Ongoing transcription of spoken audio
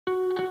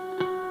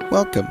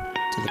Welcome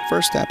to the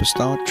First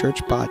Apostolic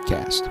Church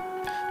Podcast.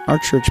 Our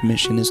church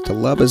mission is to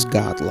love as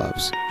God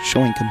loves,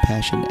 showing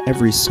compassion to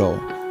every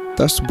soul,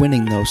 thus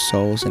winning those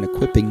souls and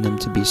equipping them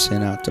to be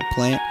sent out to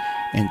plant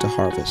and to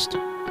harvest.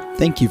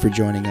 Thank you for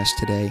joining us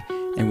today,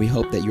 and we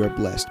hope that you are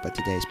blessed by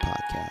today's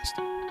podcast.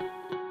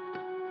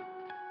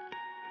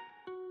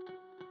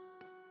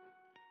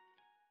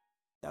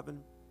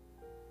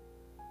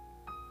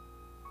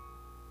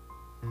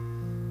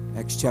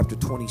 Acts chapter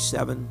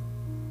 27,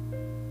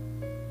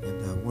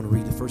 and I want to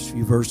read the first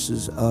few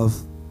verses of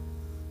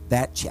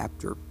that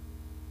chapter.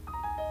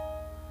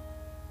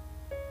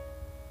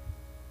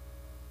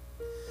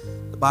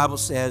 The Bible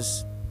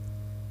says,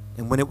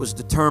 "And when it was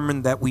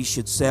determined that we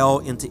should sail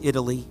into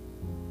Italy,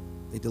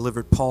 they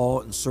delivered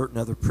Paul and certain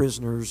other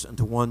prisoners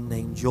unto one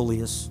named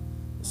Julius,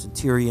 a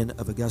centurion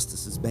of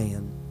Augustus's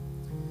band.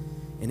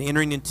 And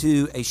entering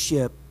into a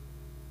ship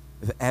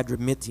of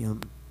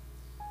Adramyttium,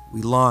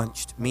 we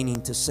launched,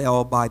 meaning to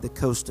sail by the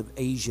coast of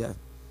Asia.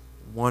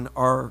 One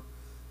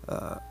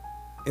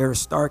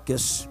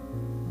Aristarchus,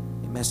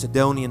 a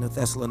Macedonian of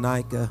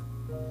Thessalonica,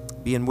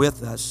 being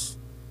with us.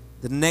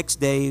 The next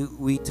day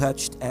we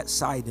touched at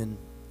Sidon,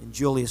 and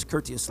Julius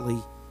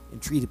courteously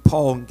entreated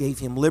Paul and gave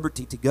him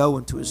liberty to go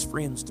unto his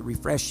friends to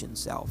refresh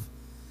himself.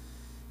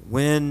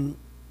 When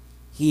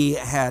he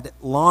had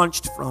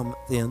launched from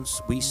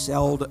thence, we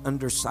sailed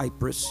under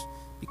Cyprus,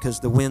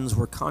 because the winds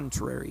were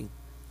contrary.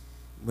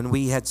 When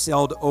we had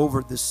sailed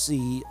over the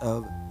sea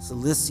of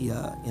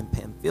Cilicia and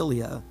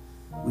Pamphylia,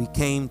 we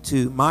came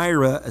to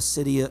Myra, a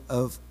city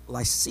of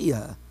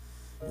Lycia,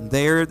 and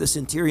there the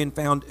centurion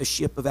found a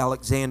ship of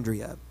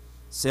Alexandria,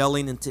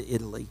 sailing into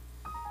Italy,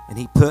 and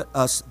he put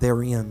us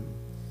therein.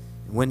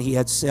 And when we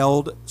had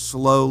sailed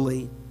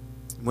slowly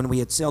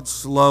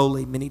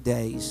many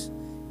days,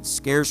 and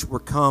scarce were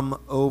come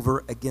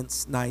over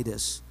against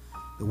Cnidus,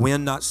 the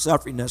wind not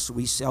suffering us,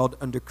 we sailed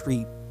under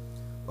Crete,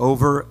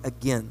 over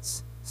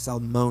against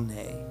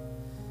Salmone,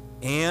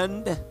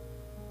 and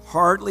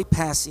hardly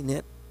passing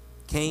it,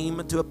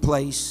 came to a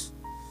place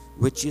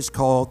which is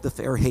called the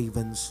Fair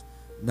Havens,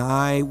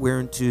 nigh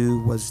whereunto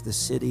was the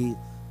city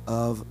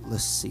of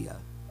Lycia."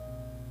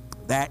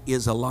 That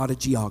is a lot of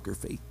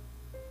geography.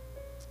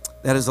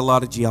 That is a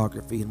lot of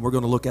geography, and we're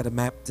going to look at a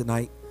map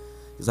tonight,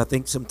 because I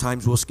think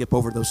sometimes we'll skip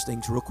over those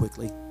things real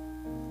quickly.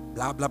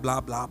 Blah, blah, blah,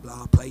 blah,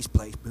 blah, place,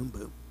 boom,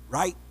 boom,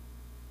 right?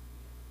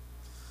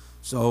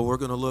 So we're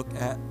going to look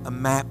at a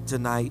map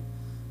tonight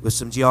with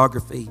some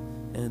geography,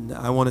 and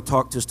I want to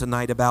talk to us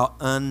tonight about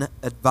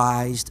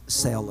unadvised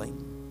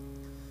sailing.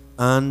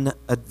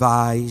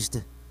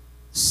 Unadvised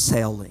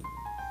sailing.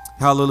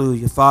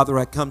 Hallelujah. Father,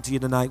 I come to you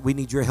tonight. We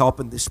need your help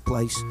in this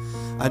place.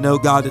 I know,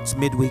 God, it's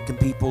midweek and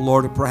people,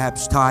 Lord, are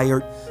perhaps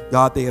tired.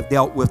 God, they have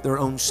dealt with their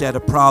own set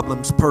of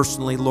problems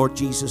personally, Lord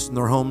Jesus, in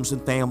their homes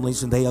and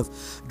families, and they have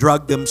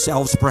drugged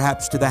themselves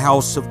perhaps to the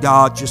house of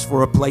God just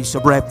for a place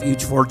of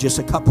refuge for just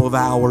a couple of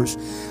hours.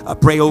 I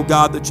pray, oh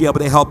God, that you're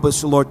able to help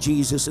us, Lord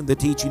Jesus, in the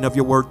teaching of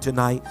your word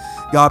tonight.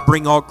 God,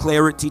 bring all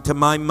clarity to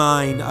my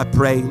mind, I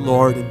pray,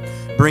 Lord,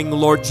 and bring,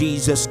 Lord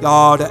Jesus,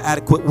 God,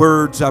 adequate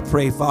words, I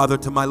pray, Father,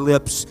 to my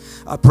lips.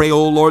 I pray,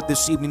 oh Lord,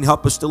 this evening,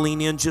 help us to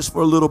lean in just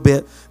for a little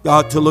bit,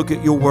 God, to look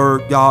at your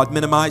word, God.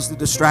 Minimize the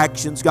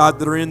distractions, God,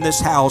 that are in this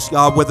house,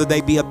 God, whether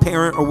they be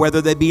apparent or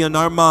whether they be in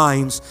our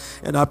minds.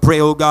 And I pray,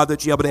 oh God,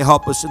 that you're able to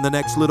help us in the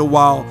next little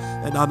while,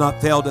 and I'll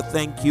not fail to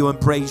thank you and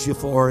praise you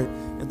for it.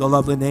 In the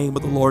lovely name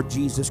of the Lord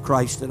Jesus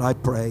Christ that I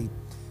pray.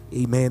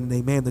 Amen and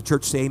amen. The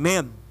church say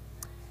amen.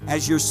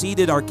 As you're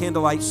seated, our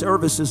candlelight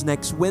service is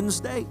next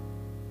Wednesday.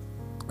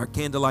 Our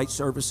candlelight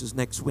service is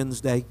next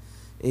Wednesday.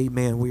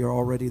 Amen. We are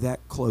already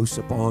that close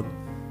upon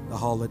the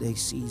holiday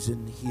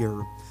season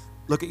here.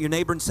 Look at your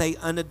neighbor and say,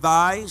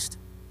 unadvised.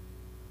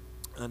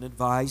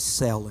 Unadvised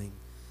sailing.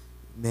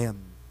 Amen.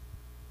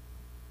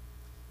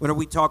 Whenever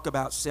we talk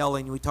about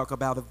sailing, we talk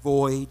about a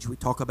voyage. We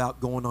talk about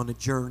going on a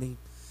journey.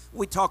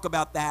 We talk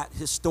about that.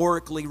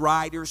 Historically,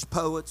 writers,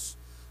 poets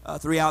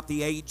throughout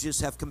the ages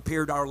have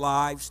compared our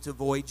lives to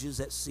voyages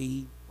at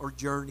sea or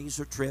journeys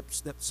or trips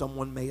that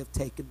someone may have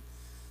taken.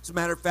 As a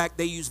matter of fact,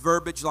 they use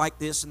verbiage like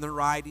this in their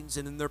writings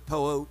and in their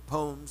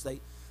poems. They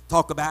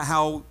talk about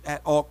how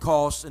at all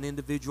costs an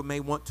individual may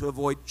want to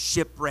avoid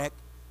shipwreck.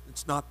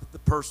 It's not that the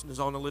person is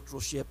on a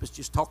literal ship. It's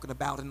just talking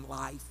about in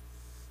life.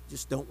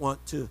 Just don't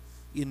want to,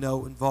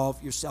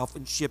 involve yourself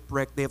in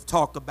shipwreck. They have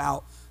talked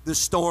about the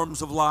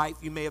storms of life.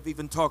 You may have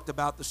even talked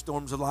about the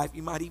storms of life.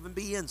 You might even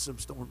be in some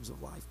storms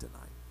of life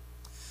tonight.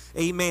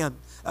 Amen.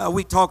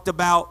 We talked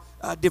about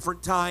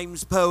different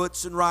times,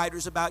 poets and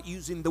writers, about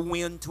using the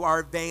wind to our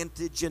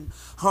advantage and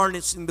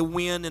harnessing the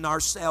wind in our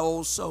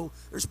sails. So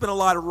there's been a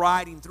lot of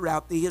writing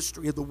throughout the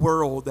history of the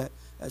world that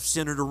have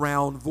centered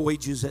around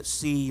voyages at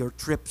sea or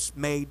trips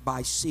made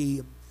by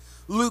sea.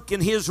 Luke,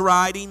 in his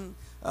writing,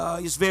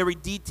 is very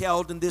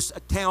detailed in this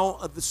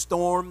account of the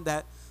storm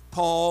that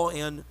Paul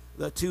and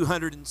the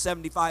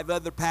 275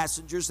 other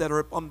passengers that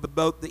are on the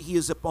boat that he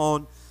is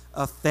upon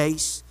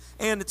face.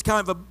 And it's kind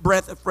of a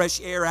breath of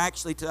fresh air,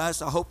 actually, to us,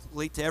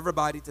 hopefully to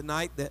everybody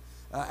tonight, that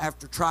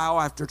after trial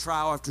after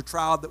trial after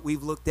trial that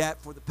we've looked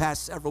at for the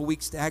past several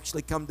weeks to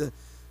actually come to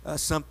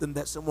something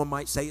that someone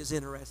might say is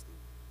interesting.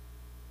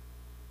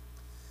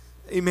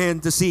 Amen.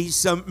 To see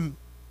something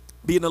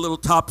being a little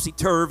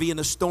topsy-turvy in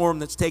a storm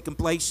that's taken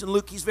place. And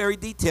Luke, he's very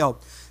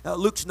detailed.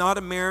 Luke's not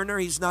a mariner.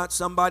 He's not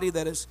somebody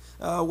that is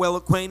well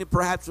acquainted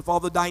perhaps with all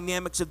the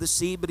dynamics of the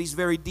sea, but he's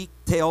very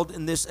detailed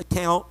in this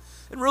account.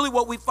 And really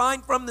what we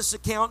find from this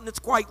account, and it's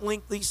quite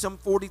lengthy, some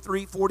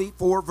 43,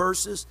 44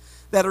 verses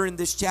that are in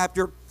this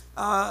chapter,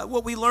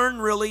 what we learn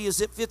really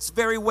is it fits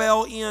very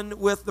well in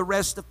with the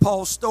rest of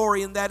Paul's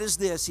story, and that is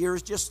this. Here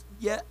is just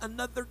yet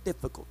another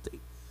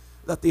difficulty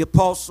that the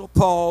Apostle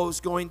Paul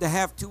is going to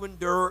have to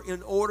endure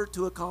in order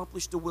to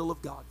accomplish the will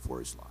of God for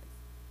his life.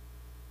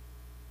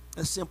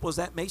 As simple as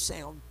that may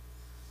sound,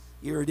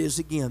 here it is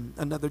again,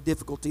 another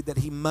difficulty that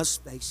he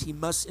must face, he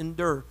must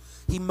endure,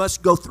 he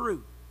must go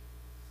through.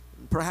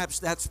 And perhaps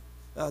that's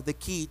the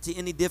key to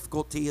any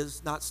difficulty,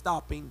 is not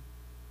stopping,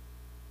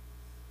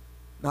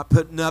 not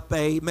putting up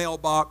a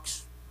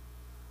mailbox,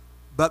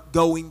 but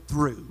going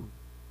through.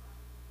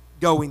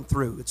 Going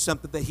through. It's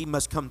something that he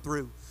must come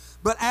through.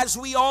 But as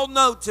we all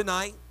know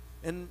tonight,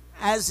 and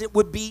as it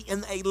would be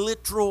in a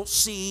literal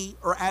sea,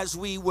 or as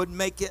we would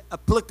make it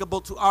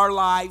applicable to our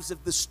lives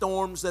of the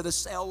storms that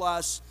assail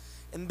us,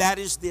 and that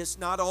is this: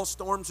 not all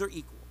storms are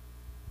equal.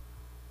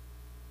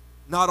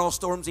 Not all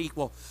storms are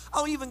equal.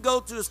 I'll even go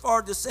to as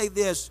far to say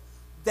this,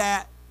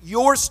 that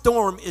your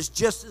storm is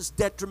just as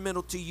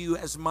detrimental to you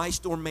as my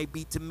storm may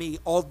be to me,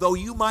 although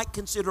you might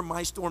consider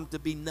my storm to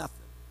be nothing.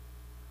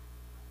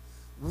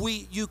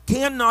 You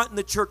cannot in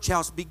the church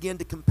house begin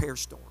to compare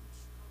storms.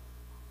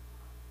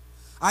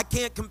 I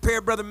can't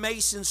compare Brother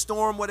Mason's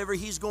storm, whatever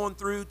he's going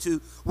through, to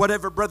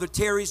whatever Brother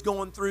Terry's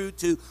going through,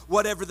 to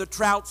whatever the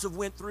Trouts have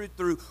went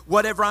through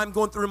whatever I'm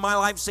going through in my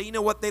life. Say, you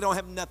know what, they don't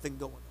have nothing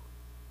going on.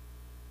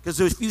 Because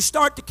if you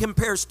start to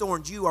compare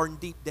storms, you are in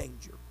deep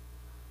danger.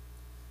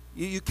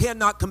 You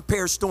cannot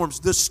compare storms.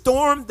 The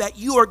storm that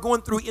you are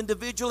going through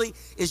individually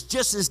is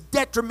just as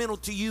detrimental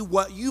to you.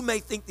 What you may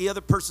think the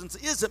other person's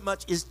isn't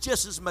much is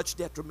just as much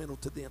detrimental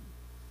to them.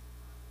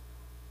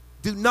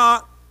 Do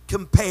not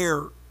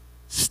compare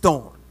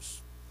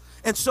storms.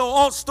 And so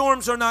all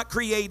storms are not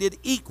created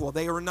equal.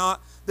 They are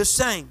not the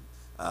same.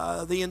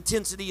 The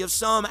intensity of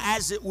some,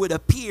 as it would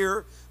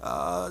appear,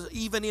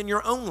 even in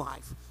your own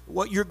life.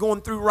 What you're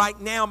going through right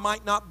now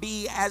might not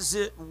be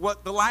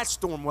what the last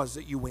storm was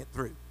that you went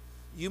through.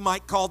 You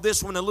might call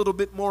this one a little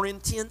bit more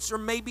intense, or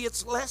maybe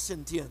it's less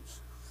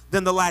intense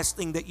than the last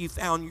thing that you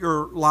found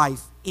your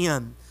life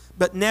in.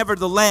 But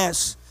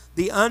nevertheless,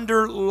 the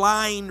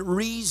underlying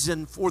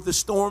reason for the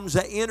storms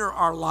that enter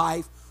our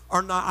life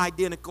are not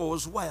identical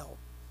as well.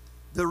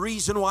 The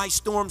reason why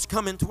storms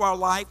come into our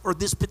life, or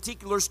this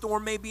particular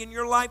storm may be in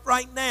your life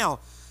right now,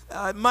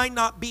 it might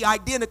not be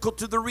identical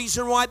to the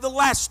reason why the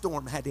last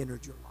storm had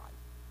entered your life.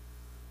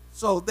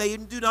 So they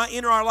do not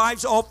enter our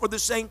lives all for the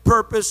same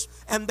purpose,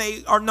 and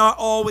they are not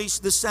always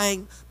the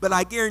same. But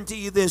I guarantee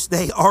you this,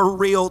 they are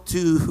real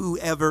to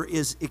whoever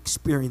is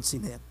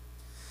experiencing them.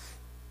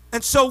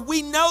 And so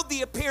we know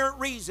the apparent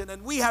reason,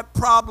 and we have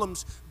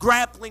problems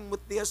grappling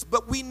with this,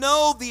 but we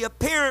know the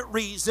apparent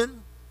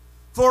reason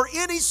for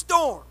any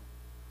storm,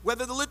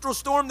 whether the literal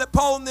storm that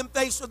Paul and them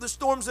face or the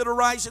storms that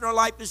arise in our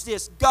life, is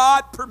this: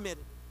 God permitted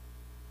it.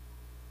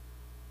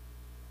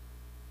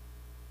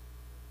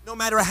 No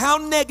matter how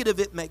negative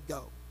it may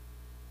go,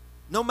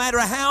 no matter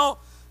how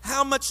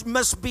much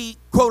must be,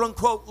 quote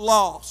unquote,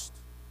 lost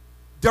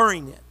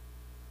during it,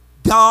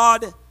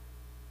 God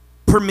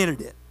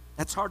permitted it.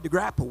 That's hard to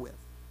grapple with.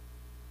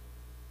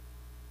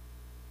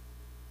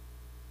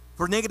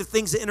 For negative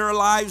things that enter our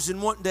lives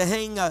and wanting to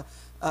hang a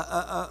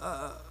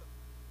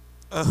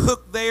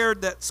hook there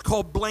that's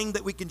called blame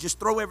that we can just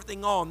throw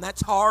everything on,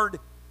 that's hard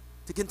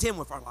to contend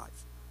with our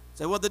lives.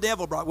 Say, well, the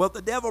devil brought it. Well, if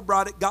the devil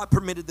brought it, God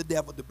permitted the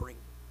devil to bring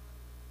it.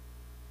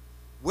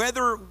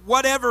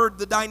 Whatever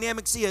the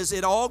dynamics is,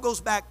 it all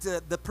goes back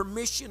to the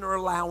permission or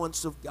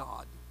allowance of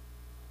God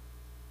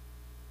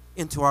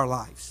into our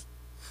lives.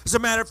 As a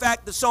matter of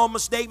fact, the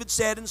psalmist David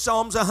said in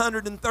Psalms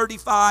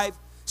 135,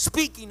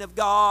 speaking of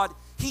God,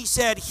 he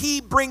said,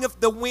 He bringeth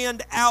the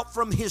wind out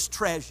from His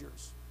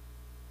treasures.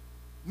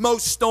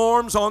 Most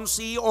storms on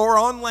sea or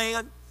on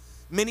land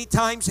many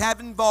times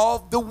have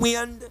involved the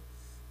wind,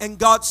 and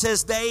God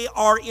says, they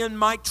are in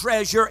my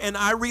treasure, and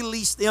I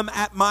release them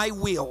at my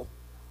will.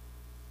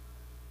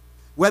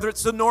 Whether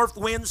it's the north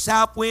wind,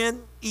 south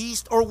wind,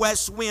 east or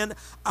west wind,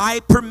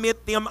 I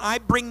permit them, I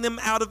bring them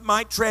out of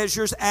my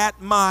treasures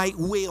at my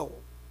will.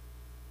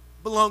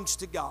 Belongs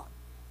to God.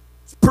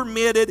 It's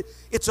permitted,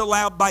 it's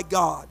allowed by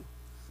God.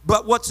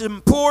 But what's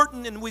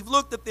important, and we've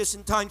looked at this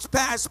in times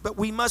past, but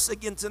we must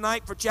again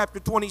tonight for chapter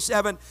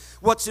 27,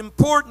 what's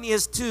important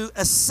is to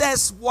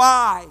assess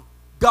why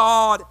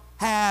God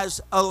has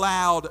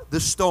allowed the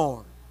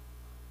storm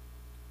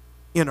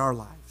in our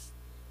lives.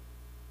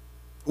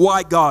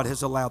 Why God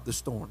has allowed the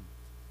storm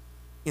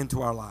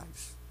into our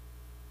lives.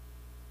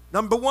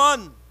 Number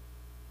one,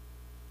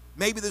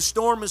 maybe the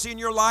storm is in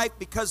your life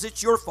because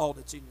it's your fault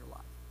it's in your life.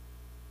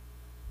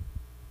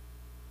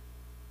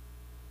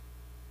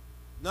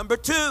 Number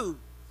two,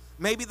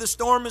 maybe the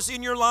storm is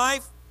in your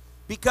life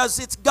because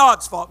it's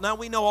God's fault. Now,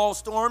 we know all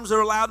storms are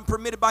allowed and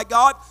permitted by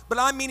God, but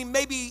I mean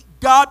maybe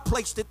God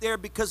placed it there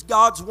because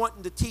God's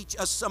wanting to teach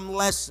us some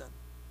lesson.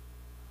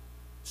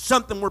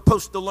 Something we're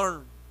supposed to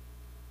learn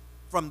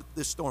from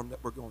this storm that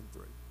we're going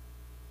through.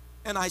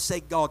 And I say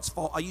God's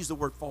fault. I use the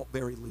word fault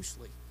very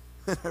loosely.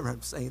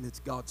 I'm saying it's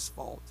God's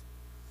fault.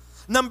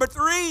 Number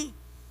three,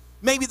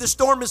 maybe the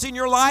storm is in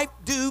your life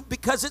due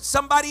because it's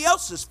somebody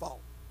else's fault.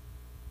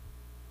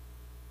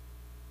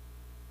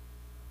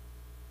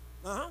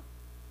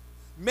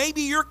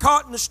 Maybe you're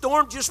caught in a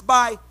storm just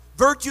by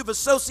virtue of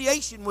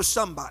association with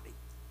somebody.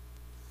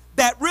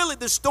 That really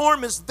the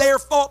storm is their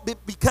fault,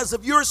 but because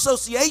of your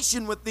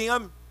association with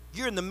them,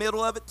 you're in the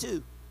middle of it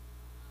too.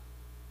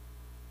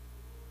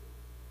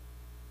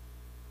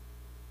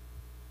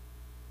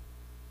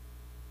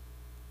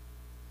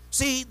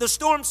 See, the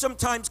storms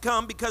sometimes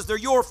come because they're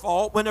your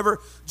fault.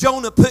 Whenever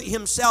Jonah put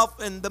himself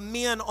and the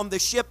men on the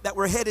ship that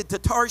were headed to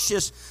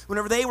Tarshish,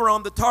 whenever they were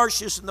on the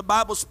Tarshish, and the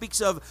Bible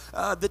speaks of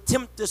the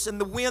tempest and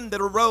the wind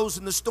that arose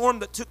and the storm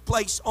that took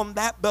place on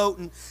that boat,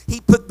 and he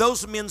put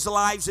those men's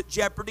lives at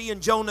jeopardy,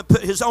 and Jonah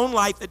put his own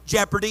life at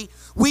jeopardy.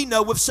 We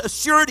know with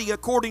surety,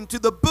 according to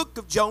the book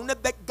of Jonah,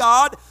 that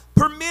God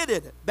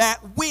permitted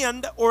that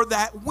wind,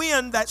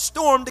 that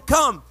storm to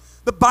come.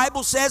 The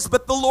Bible says,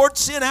 but the Lord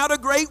sent out a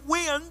great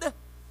wind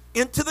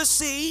into the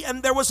sea,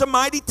 and there was a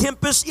mighty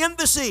tempest in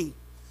the sea.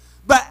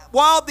 But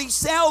while these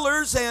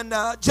sailors and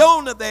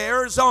Jonah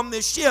there is on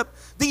this ship,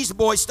 these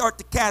boys start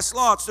to cast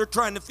lots. They're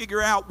trying to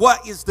figure out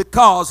what is the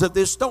cause of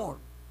this storm.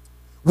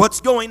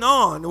 What's going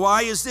on?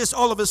 Why is this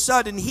all of a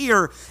sudden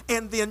here?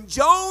 And then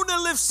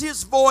Jonah lifts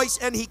his voice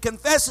and he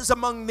confesses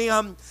among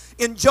them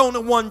in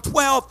Jonah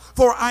 1:12,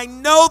 for I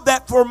know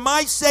that for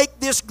my sake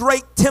this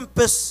great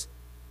tempest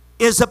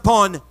is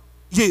upon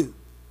you.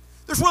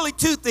 There's really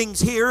two things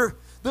here.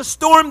 The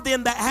storm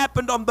then that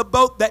happened on the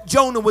boat that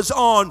Jonah was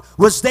on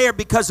was there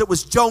because it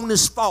was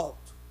Jonah's fault.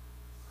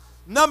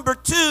 Number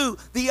two,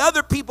 the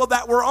other people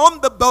that were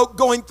on the boat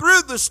going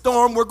through the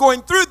storm were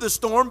going through the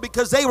storm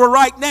because they were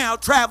right now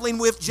traveling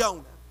with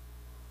Jonah.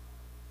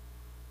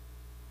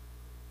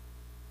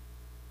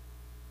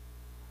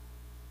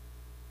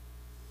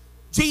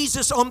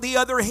 Jesus, on the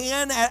other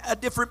hand, at a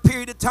different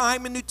period of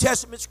time in New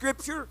Testament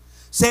Scripture,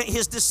 sent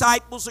his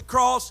disciples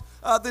across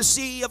the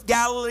Sea of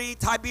Galilee,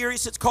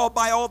 Tiberias, it's called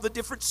by all the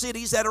different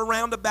cities that are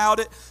around about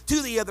it,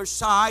 to the other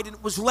side. And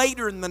it was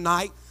later in the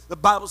night. The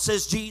Bible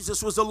says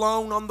Jesus was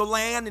alone on the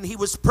land and he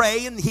was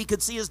praying. He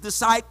could see his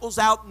disciples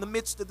out in the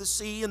midst of the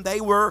sea, and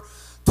they were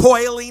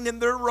toiling in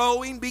their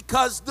rowing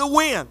because the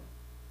wind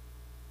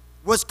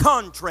was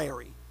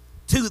contrary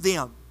to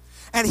them.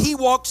 And he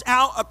walks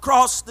out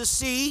across the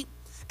sea,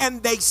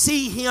 and they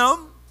see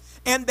him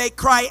and they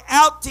cry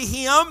out to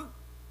him.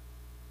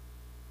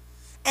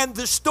 And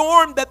the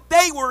storm that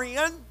they were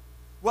in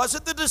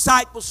wasn't the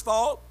disciples'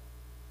 fault.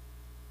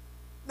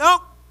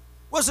 Nope,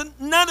 wasn't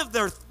none of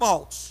their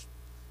faults.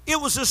 It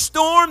was a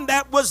storm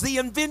that was the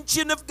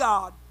invention of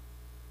God.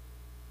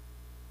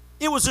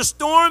 It was a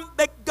storm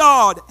that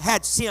God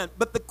had sent.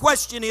 But the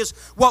question is,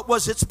 what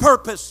was its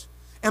purpose?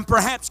 And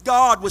perhaps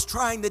God was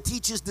trying to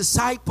teach his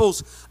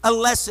disciples a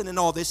lesson in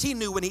all this. He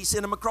knew when he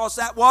sent them across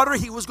that water,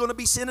 he was going to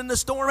be sending a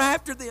storm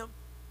after them.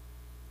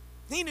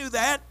 He knew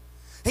that.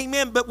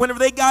 Amen. But whenever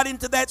they got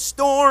into that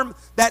storm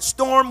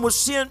was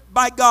sent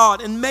by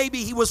God. And maybe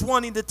he was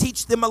wanting to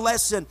teach them a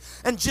lesson.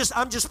 And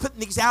I'm just putting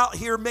these out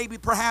here. Maybe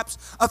perhaps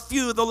a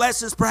few of the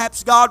lessons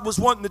perhaps God was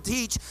wanting to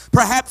teach.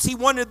 Perhaps he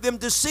wanted them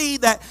to see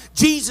that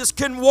Jesus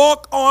can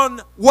walk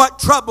on what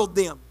troubled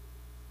them.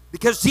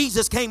 Because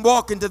Jesus came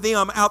walking to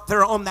them out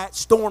there on that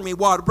stormy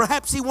water.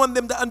 Perhaps he wanted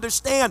them to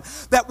understand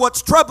that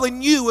what's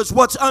troubling you is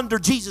what's under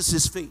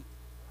Jesus' feet.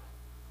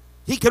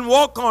 He can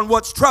walk on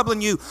what's troubling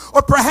you.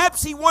 Or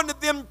perhaps he wanted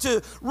them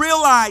to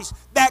realize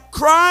that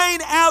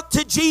crying out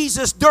to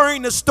Jesus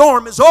during a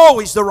storm is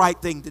always the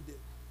right thing to do.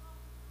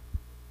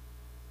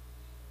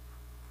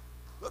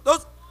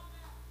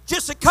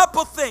 Just a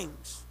couple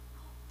things.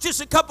 Just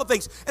a couple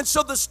things. And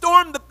so the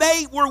storm that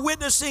they were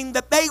witnessing,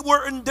 that they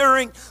were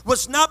enduring,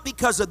 was not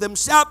because of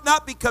themselves,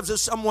 not because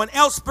of someone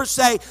else per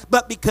se,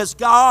 but because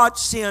God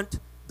sent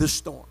the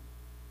storm.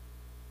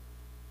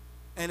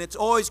 And it's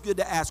always good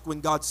to ask when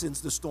God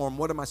sends the storm,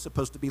 what am I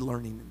supposed to be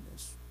learning in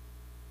this?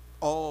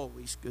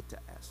 Always good to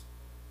ask.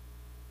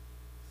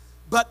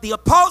 But the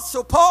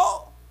Apostle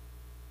Paul,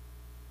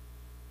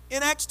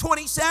 in Acts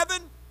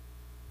 27,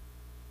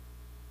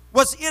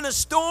 was in a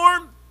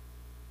storm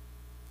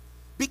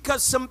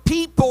because some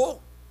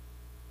people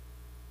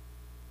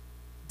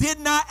did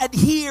not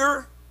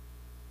adhere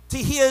to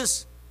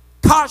his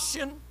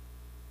caution,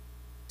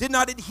 did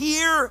not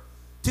adhere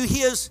to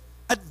his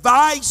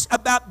advice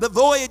about the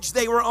voyage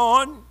they were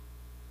on.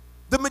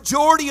 The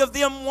majority of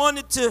them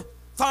wanted to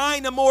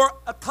find a more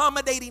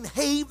accommodating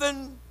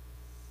haven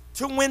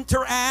to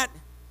winter at.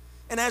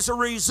 And as a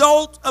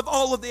result of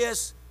all of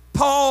this,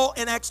 Paul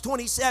in Acts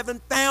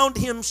 27 found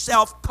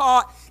himself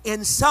caught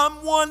in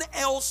someone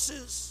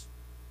else's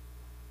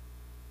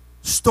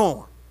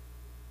storm.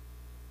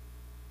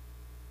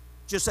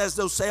 Just as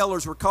those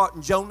sailors were caught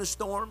in Jonah's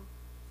storm,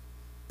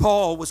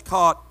 Paul was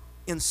caught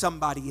in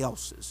somebody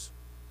else's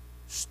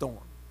storm.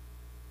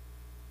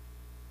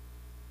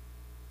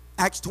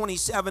 Acts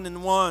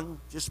 27:1,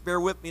 just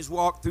bear with me as we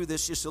walk through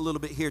this just a little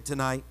bit here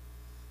tonight.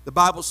 The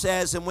Bible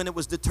says, and when it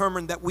was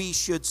determined that we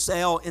should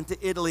sail into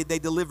Italy, they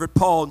delivered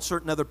Paul and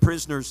certain other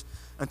prisoners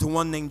unto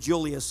one named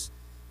Julius,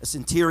 a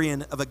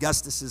centurion of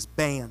Augustus's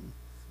band.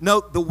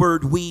 Note the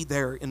word we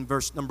there in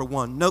verse number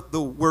 1. Note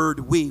the word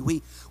we.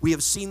 We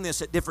have seen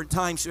this at different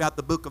times throughout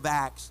the book of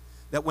Acts,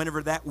 that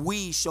whenever that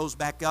we shows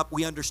back up,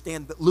 we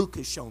understand that Luke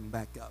is shown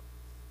back up.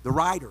 The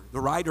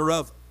writer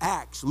of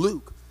Acts,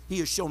 Luke, he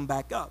is shown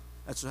back up.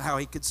 That's how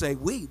he could say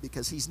we,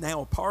 because he's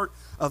now a part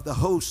of the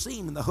whole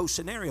scene and the whole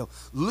scenario.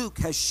 Luke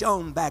has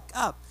shown back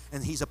up,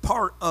 and he's a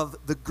part of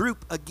the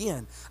group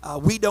again.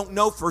 We don't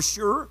know for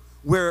sure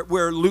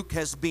where Luke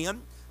has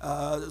been.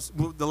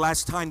 The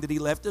last time that he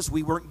left us,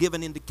 we weren't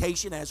given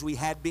indication as we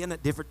had been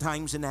at different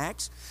times in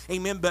Acts.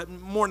 Amen. But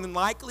more than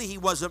likely, he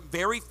wasn't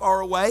very far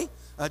away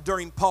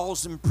during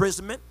Paul's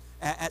imprisonment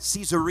at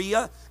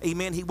Caesarea.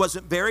 Amen. He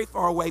wasn't very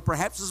far away.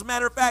 Perhaps, as a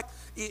matter of fact,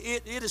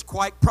 it is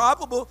quite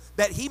probable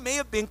that he may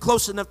have been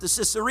close enough to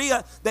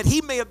Caesarea that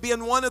he may have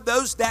been one of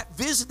those that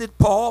visited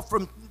Paul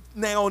from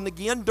now and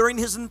again during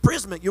his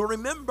imprisonment. You'll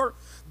remember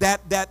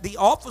that the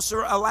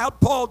officer allowed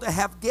Paul to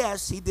have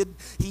guests.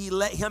 He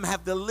let him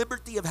have the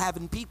liberty of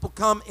having people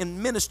come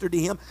and minister to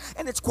him.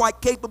 And it's quite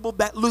capable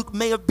that Luke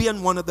may have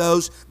been one of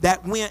those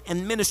that went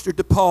and ministered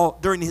to Paul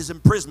during his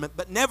imprisonment.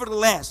 But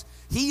nevertheless,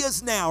 he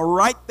is now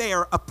right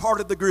there, a part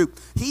of the group.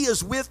 He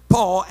is with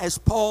Paul as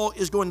Paul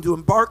is going to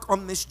embark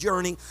on this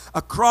journey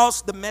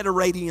across the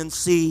Mediterranean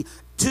Sea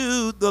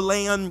to the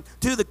land,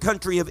 to the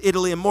country of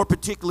Italy, and more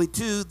particularly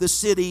to the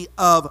city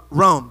of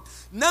Rome.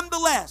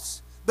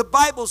 Nonetheless, the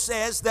Bible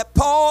says that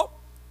Paul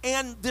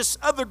and this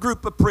other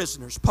group of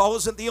prisoners, Paul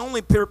isn't the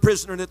only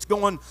prisoner that's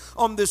going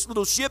on this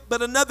little ship,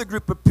 but another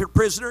group of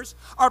prisoners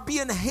are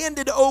being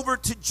handed over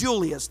to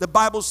Julius. The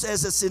Bible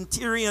says a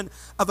centurion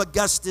of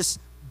Augustus'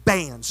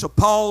 band. So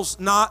Paul's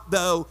not,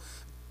 though,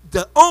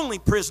 the only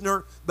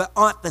prisoner, but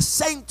at the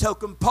same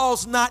token,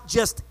 Paul's not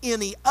just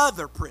any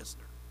other prisoner.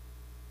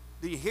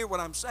 Do you hear what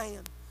I'm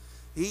saying?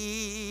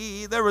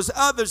 There was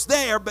others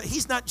there, but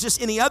he's not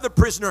just any other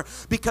prisoner,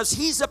 because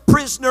he's a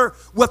prisoner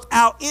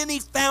without any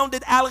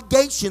founded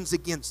allegations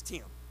against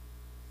him.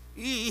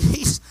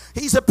 He's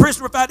a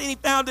prisoner without any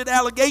founded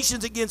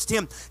allegations against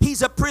him.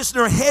 He's a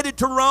prisoner headed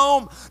to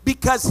Rome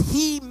because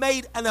he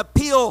made an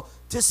appeal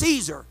to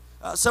Caesar.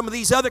 Some of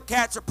these other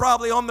cats are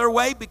probably on their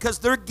way because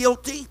they're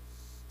guilty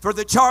for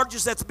the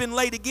charges that's been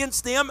laid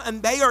against them,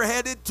 and they are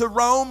headed to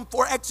Rome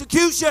for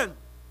execution.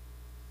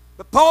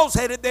 But Paul's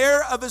headed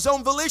there of his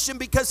own volition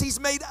because he's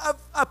made an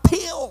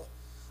appeal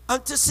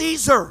unto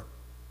Caesar.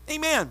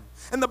 Amen.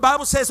 And the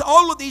Bible says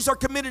all of these are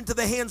committed into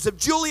the hands of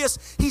Julius.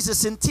 He's a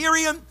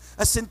centurion.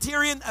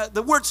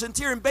 The word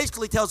centurion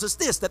basically tells us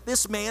this, that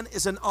this man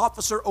is an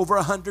officer over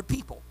 100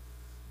 people.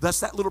 Thus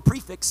that little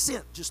prefix,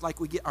 cent, just like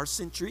we get our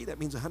century, that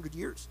means 100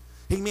 years.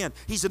 Amen.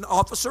 He's an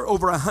officer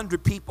over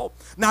 100 people.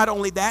 Not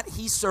only that,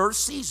 he serves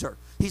Caesar.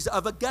 He's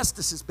of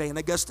Augustus's band,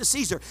 Augustus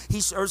Caesar. He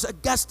serves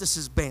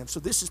Augustus's band. So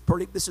this is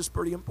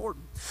pretty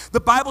important. The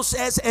Bible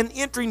says, and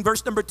entering,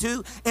 verse number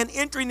 2, and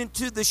entering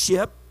into the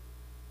ship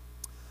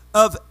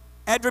of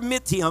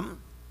Adramyttium,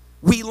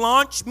 we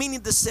launched,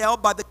 meaning to sail,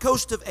 by the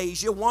coast of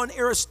Asia, one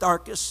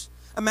Aristarchus,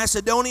 a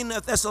Macedonian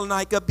of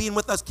Thessalonica, being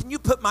with us. Can you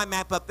put my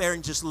map up there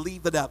and just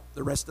leave it up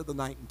the rest of the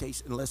night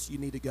unless you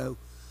need to go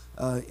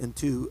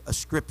into a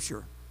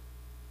scripture?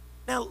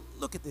 Now,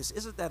 look at this.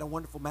 Isn't that a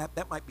wonderful map?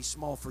 That might be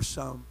small for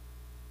some.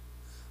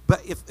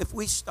 But if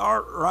we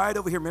start right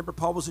over here, remember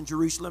Paul was in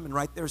Jerusalem, and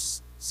right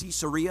there's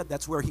Caesarea.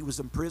 That's where he was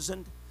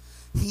imprisoned.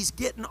 He's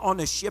getting on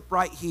a ship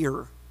right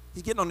here.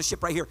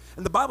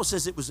 And the Bible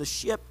says it was a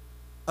ship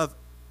of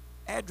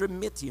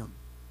Adramyttium.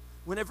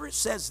 Whenever it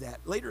says that,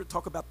 later it'll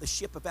talk about the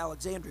ship of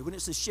Alexandria. When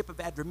it says ship of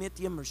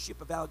Adramyttium or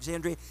ship of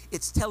Alexandria,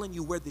 it's telling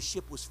you where the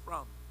ship was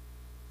from.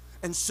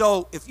 And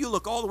so if you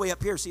look all the way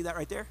up here, see that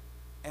right there?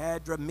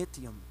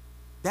 Adramyttium.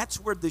 That's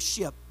where the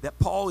ship that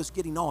Paul is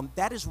getting on,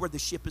 that is where the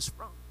ship is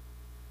from.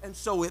 And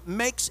so it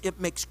makes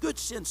good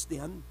sense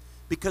then,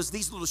 because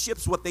these little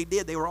ships, what they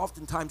did, they were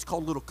oftentimes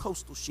called little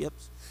coastal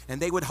ships,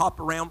 and they would hop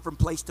around from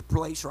place to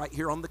place right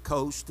here on the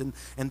coast, and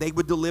they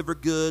would deliver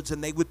goods,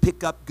 and they would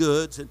pick up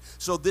goods. And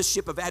so this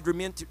ship of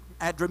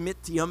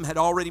Adramyttium had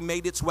already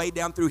made its way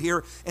down through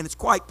here, and it's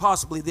quite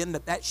possibly then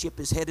that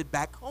ship is headed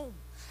back home.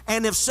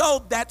 And if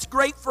so, that's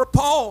great for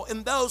Paul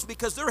and those,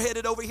 because they're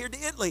headed over here to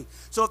Italy.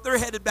 So if they're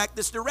headed back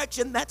this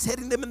direction, that's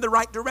heading them in the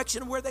right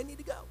direction where they need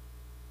to go.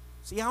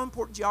 See how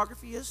important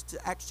geography is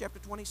to Acts chapter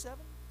 27?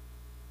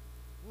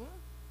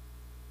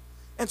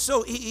 And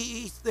so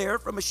he's there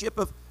from a ship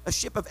of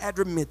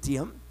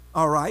Adramyttium.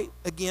 All right.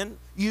 Again,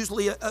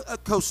 usually a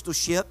coastal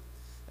ship.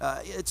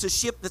 It's a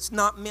ship that's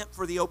not meant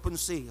for the open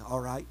sea. All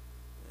right.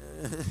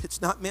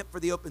 It's not meant for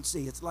the open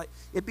sea.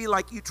 It'd be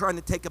like you trying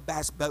to take a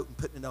bass boat and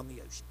putting it on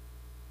the ocean.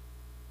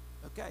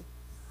 Okay.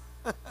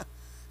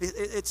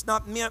 It's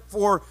not meant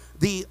for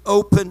the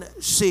open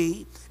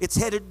sea. It's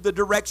headed the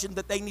direction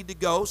that they need to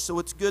go, so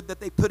it's good that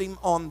they put him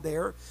on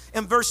there.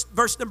 And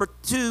verse number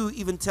 2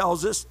 even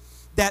tells us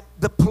that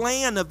the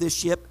plan of this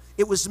ship,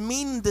 it was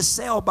meaning to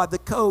sail by the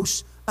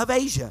coast of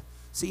Asia.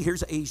 See,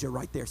 here's Asia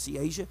right there. See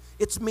Asia?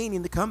 It's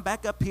meaning to come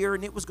back up here,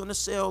 and it was going to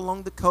sail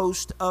along the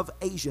coast of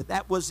Asia.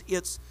 That was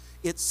its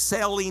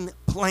sailing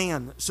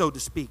plan, so to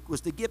speak,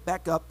 was to get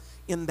back up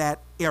in that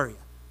area.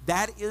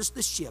 That is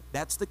the ship.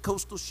 That's the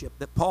coastal ship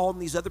that Paul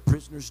and these other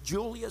prisoners,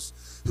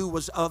 Julius, who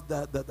was of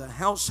the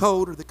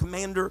household or the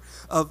commander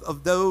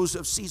of those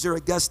of Caesar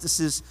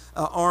Augustus's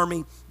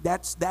army,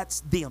 that's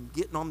them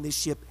getting on this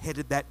ship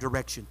headed that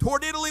direction.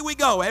 Toward Italy we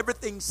go.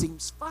 Everything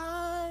seems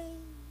fine.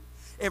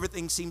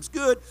 Everything seems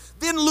good.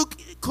 Then Luke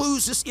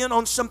clues us in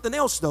on something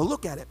else, though.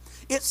 Look at it.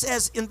 It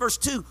says in verse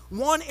 2,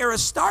 one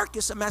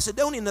Aristarchus, a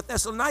Macedonian of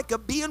Thessalonica,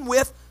 being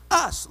with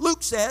us.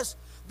 Luke says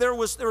there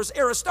was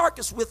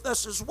Aristarchus with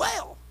us as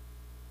well.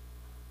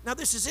 Now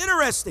this is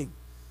interesting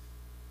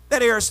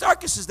that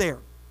Aristarchus is there,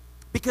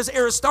 because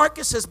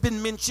Aristarchus has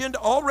been mentioned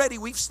already.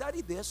 We've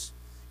studied this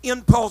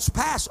in Paul's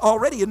past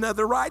already in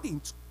other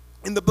writings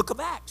in the book of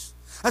Acts.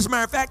 As a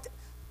matter of fact,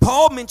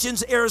 Paul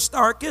mentions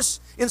Aristarchus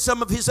in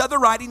some of his other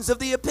writings of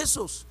the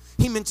epistles.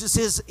 He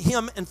mentions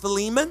him in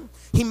Philemon.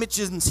 He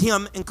mentions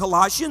him in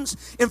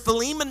Colossians. In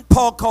Philemon,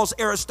 Paul calls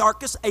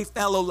Aristarchus a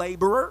fellow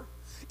laborer.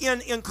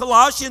 In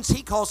Colossians,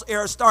 he calls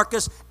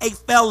Aristarchus a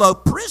fellow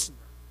prisoner.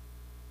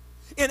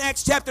 In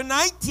Acts chapter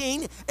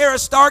 19,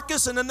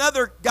 Aristarchus and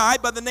another guy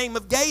by the name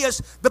of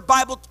Gaius, the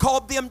Bible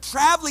called them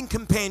traveling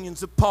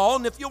companions of Paul.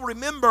 And if you'll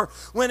remember,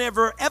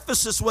 whenever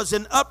Ephesus was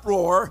in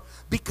uproar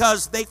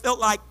because they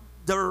felt like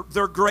their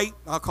great,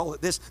 I'll call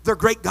it this, their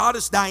great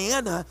goddess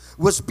Diana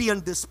was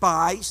being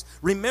despised.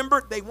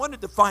 Remember, they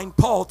wanted to find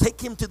Paul, take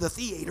him to the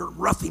theater and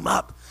rough him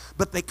up.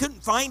 But they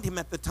couldn't find him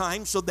at the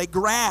time, so they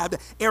grabbed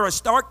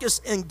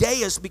Aristarchus and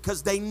Gaius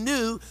because they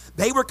knew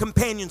they were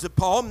companions of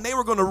Paul and they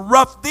were going to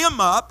rough them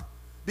up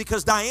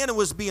because Diana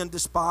was being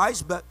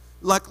despised. But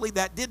luckily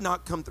that did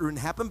not come through and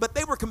happen. But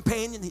they were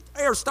companions.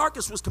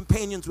 Aristarchus was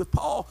companions with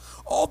Paul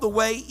all the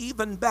way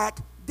even back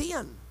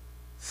then.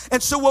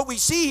 And so what we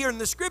see here in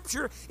the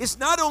scripture is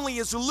not only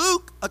is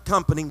Luke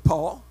accompanying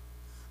Paul,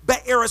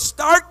 but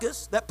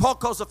Aristarchus, that Paul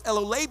calls a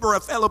fellow laborer, a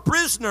fellow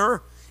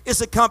prisoner, is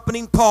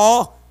accompanying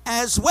Paul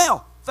as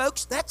well.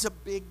 Folks, that's a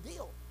big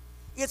deal.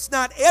 It's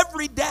not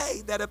every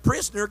day that a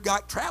prisoner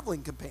got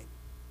traveling companions.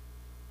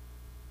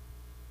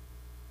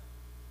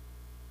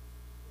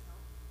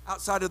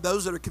 Outside of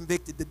those that are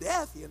convicted to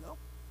death,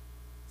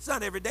 It's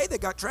not every day they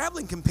got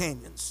traveling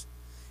companions.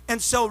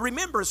 And so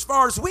remember, as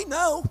far as we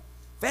know,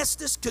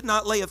 Festus could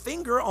not lay a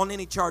finger on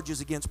any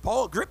charges against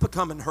Paul. Agrippa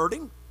come and heard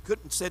him.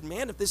 Couldn't said,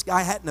 man, if this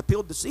guy hadn't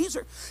appealed to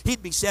Caesar,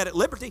 he'd be set at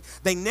liberty.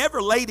 They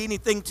never laid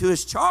anything to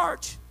his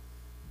charge.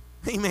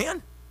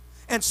 Amen.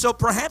 And so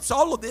perhaps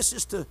all of this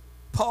is to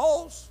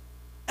Paul's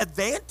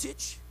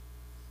advantage,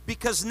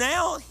 because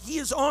now he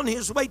is on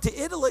his way to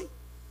Italy,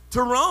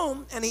 to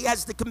Rome, and he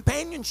has the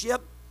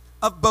companionship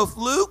of both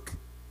Luke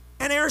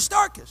and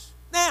Aristarchus.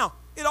 Now,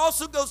 it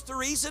also goes to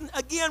reason,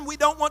 again, we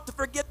don't want to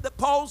forget that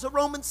Paul's a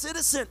Roman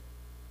citizen.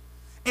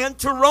 And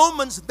to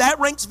Romans, that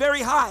ranks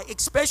very high,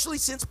 especially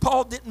since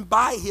Paul didn't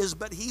buy his,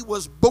 but he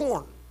was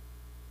born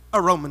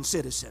a Roman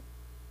citizen.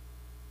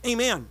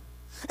 Amen.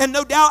 And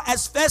no doubt,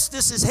 as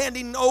Festus is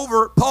handing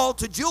over Paul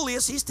to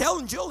Julius, he's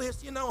telling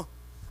Julius,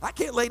 I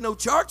can't lay no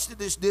charge to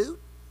this dude.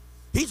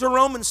 He's a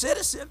Roman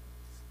citizen.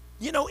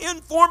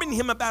 Informing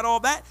him about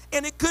all that.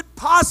 And it could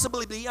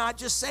possibly be, I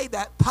just say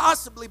that,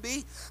 possibly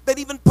be that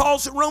even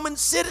Paul's a Roman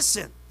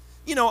citizen,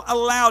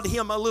 allowed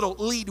him a little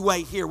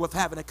leadway here with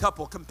having a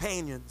couple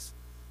companions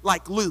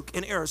like Luke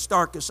and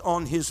Aristarchus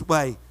on his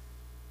way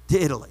to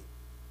Italy.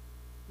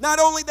 Not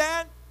only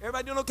that,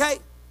 everybody doing okay?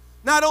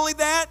 Not only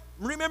that,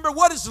 remember,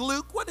 what is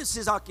Luke? What is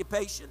his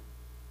occupation?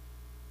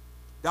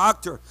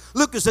 Doctor.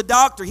 Luke is a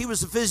doctor. He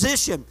was a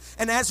physician.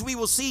 And as we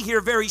will see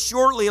here very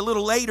shortly, a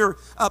little later,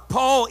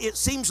 Paul, it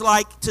seems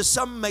like to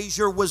some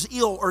measure, was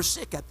ill or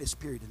sick at this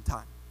period in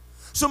time.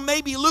 So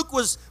maybe Luke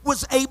was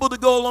able to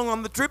go along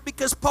on the trip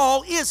because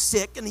Paul is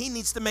sick and he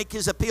needs to make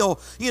his appeal,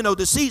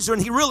 to Caesar,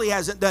 and he really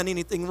hasn't done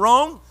anything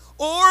wrong.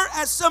 Or,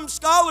 as some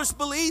scholars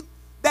believe,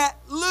 that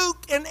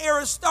Luke and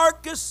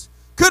Aristarchus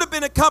could have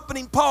been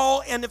accompanying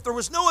Paul, and if there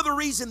was no other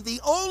reason,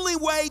 the only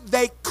way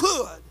they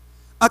could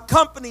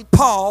accompany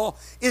Paul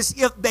is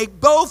if they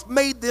both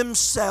made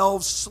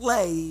themselves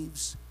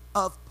slaves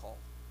of Paul,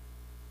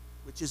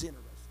 which is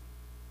interesting.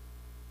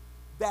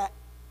 That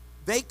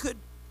they could,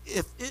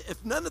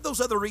 if none of those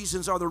other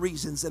reasons are the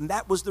reasons, and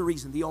that was the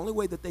reason, the only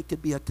way that they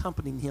could be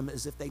accompanying him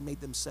is if they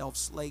made themselves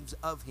slaves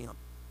of him.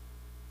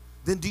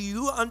 Then do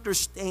you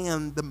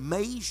understand the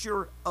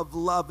measure of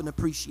love and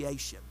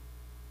appreciation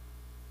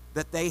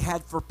that they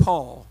had for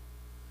Paul,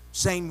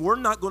 saying, we're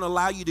not going to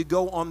allow you to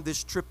go on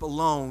this trip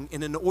alone,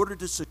 and in order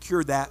to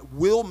secure that,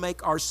 we'll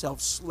make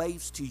ourselves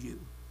slaves to you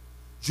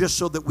just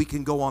so that we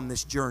can go on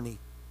this journey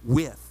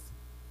with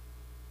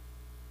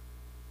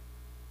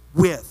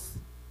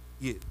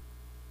you.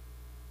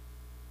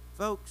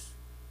 Folks,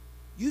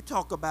 You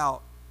talk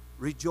about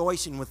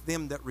rejoicing with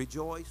them that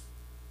rejoice,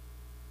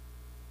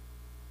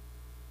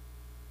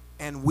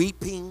 and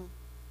weeping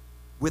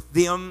with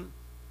them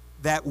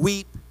that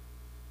weep,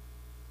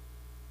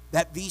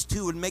 that these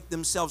two would make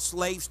themselves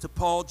slaves to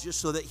Paul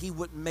just so that he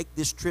wouldn't make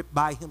this trip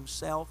by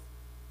himself,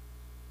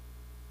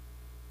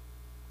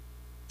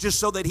 just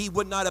so that he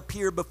would not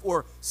appear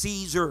before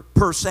Caesar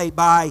per se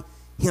by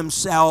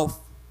himself,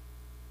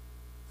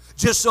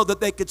 just so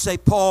that they could say,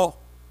 Paul,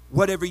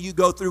 whatever you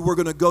go through, we're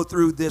going to go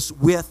through this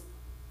with.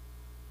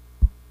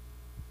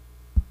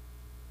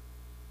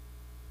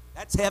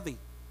 That's heavy.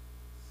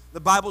 The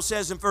Bible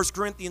says in 1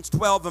 Corinthians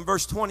 12 and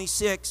verse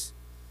 26,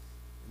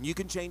 and you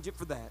can change it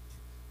for that.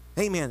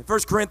 Amen. 1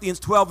 Corinthians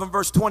 12 and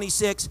verse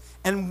 26,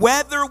 and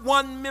whether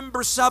one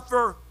member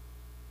suffer,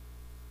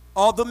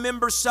 all the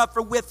members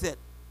suffer with it,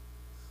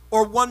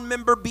 or one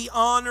member be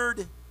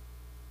honored,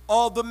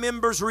 all the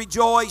members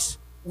rejoice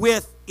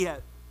with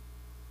it.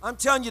 I'm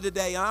telling you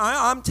today,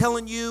 I'm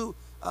telling you,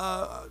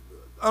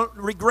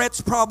 regret's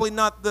probably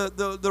not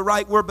the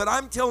right word, but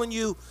I'm telling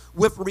you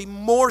with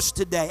remorse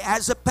today,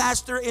 as a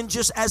pastor and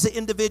just as an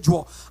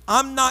individual,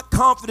 I'm not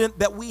confident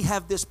that we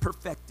have this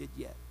perfected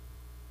yet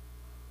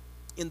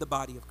in the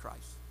body of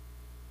Christ.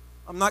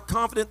 I'm not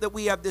confident that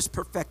we have this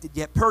perfected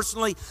yet.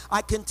 Personally,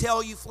 I can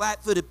tell you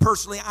flat-footed,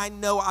 personally, I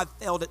know I've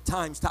failed at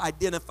times to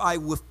identify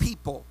with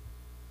people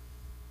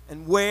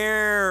and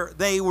where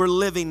they were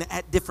living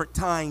at different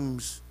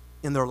times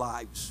in their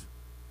lives,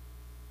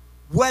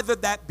 whether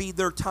that be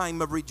their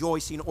time of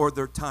rejoicing or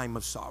their time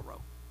of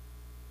sorrow.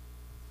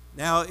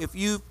 Now, if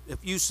you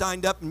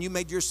signed up and you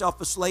made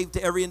yourself a slave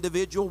to every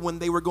individual when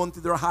they were going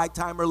through their high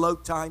time or low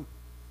time,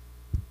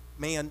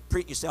 man,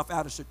 print yourself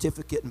out a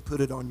certificate and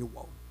put it on your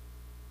wall.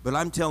 But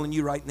I'm telling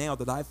you right now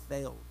that I've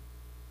failed.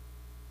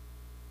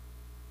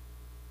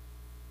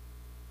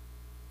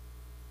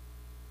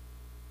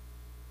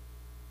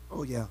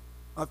 Oh yeah,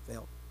 I've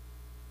failed.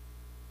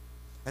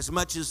 As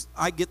much as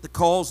I get the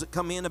calls that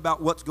come in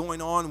about what's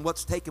going on and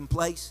what's taking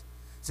place,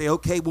 say,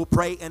 okay, we'll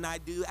pray, and I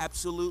do,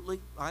 absolutely.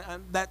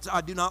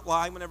 I do not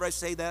lie whenever I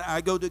say that. I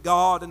go to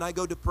God and I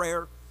go to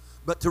prayer.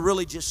 But to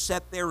really just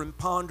sit there and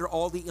ponder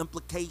all the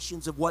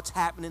implications of what's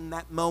happening in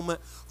that moment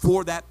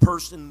for that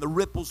person, the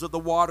ripples of the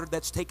water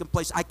that's taking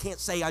place, I can't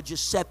say I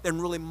just sat there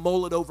and really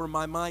mull it over in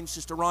my mind,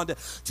 Sister Rhonda,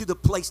 to the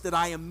place that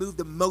I am moved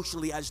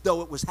emotionally as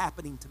though it was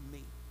happening to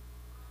me.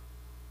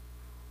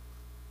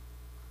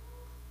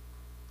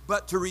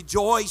 But to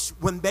rejoice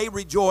when they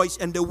rejoice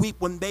and to weep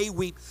when they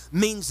weep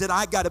means that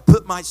I got to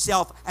put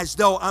myself as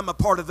though I'm a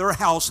part of their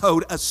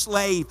household, a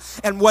slave.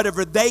 And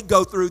whatever they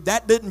go through,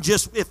 that didn't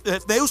just,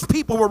 if those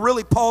people were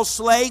really Paul's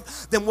slave,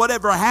 then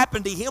whatever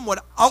happened to him would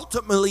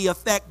ultimately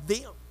affect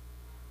them.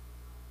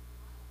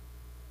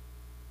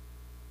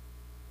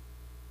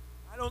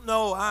 I don't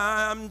know.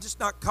 I'm just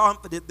not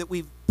confident that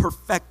we've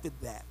perfected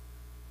that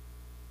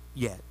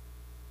yet.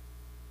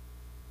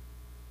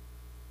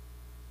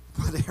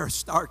 But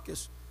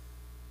Aristarchus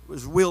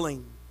was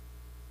willing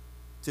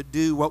to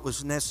do what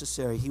was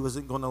necessary. He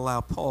wasn't going to allow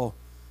Paul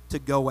to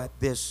go at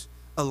this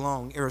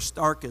alone.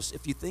 Aristarchus,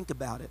 if you think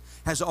about it,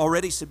 has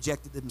already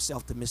subjected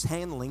himself to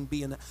mishandling,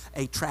 being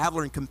a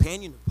traveler and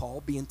companion of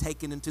Paul, being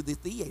taken into the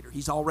theater.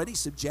 He's already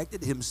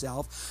subjected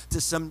himself to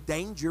some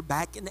danger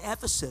back in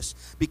Ephesus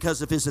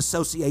because of his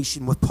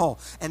association with Paul.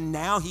 And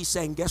now he's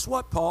saying, guess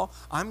what, Paul?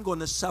 I'm going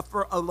to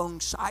suffer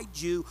alongside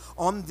you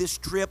on this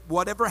trip.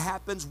 Whatever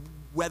happens,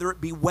 whether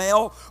it be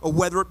well or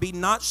whether it be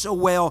not so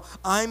well,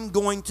 I'm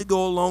going to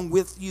go along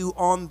with you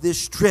on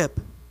this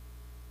trip.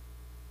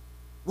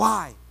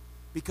 Why?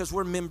 Because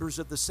we're members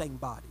of the same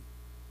body,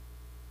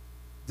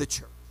 the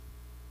church.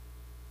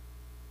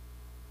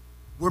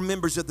 We're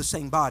members of the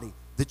same body,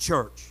 the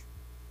church.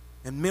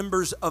 And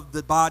members of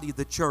the body of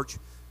the church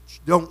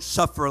don't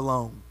suffer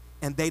alone,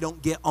 and they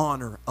don't get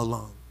honor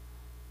alone.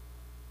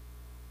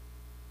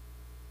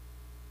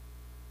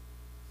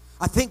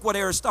 I think what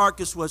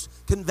Aristarchus was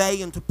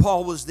conveying to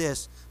Paul was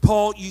this: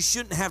 Paul, you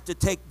shouldn't have to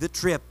take the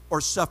trip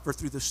or suffer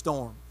through the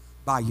storm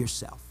by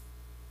yourself.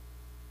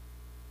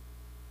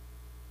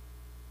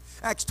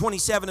 Acts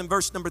 27 and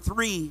verse number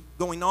 3,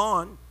 going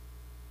on,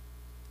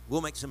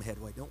 we'll make some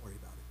headway. Don't worry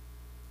about it.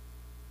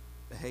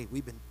 But hey,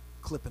 we've been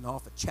clipping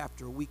off a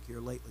chapter a week here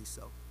lately,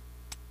 so.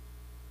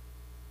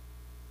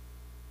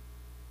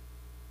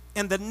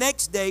 And the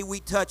next day we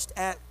touched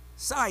at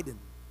Sidon.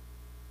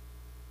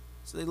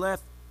 So they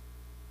left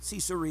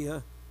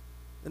Caesarea.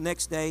 The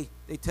next day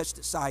they touched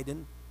at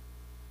Sidon.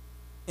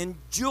 And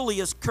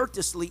Julius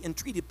courteously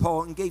entreated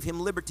Paul and gave him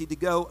liberty to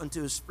go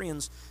unto his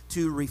friends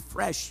to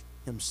refresh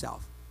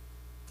himself.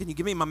 Can you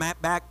give me my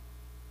map back,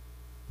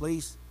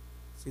 please?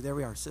 See, there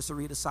we are,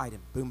 Caesarea to Sidon.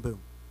 Boom,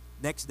 boom.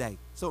 Next day.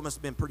 So it must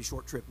have been a pretty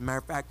short trip. Matter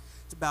of fact,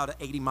 it's about an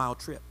 80-mile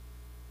trip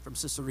from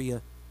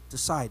Caesarea to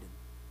Sidon.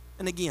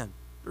 And again,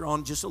 they're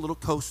on just a little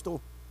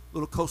coastal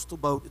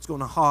boat. It's going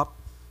to hop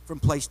from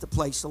place to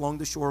place along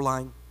the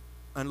shoreline,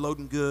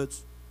 unloading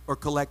goods or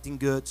collecting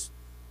goods.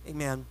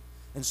 Amen.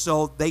 And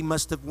so they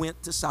must have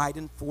went to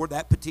Sidon for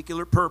that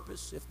particular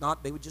purpose. If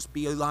not, they would just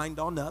be lined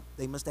on up.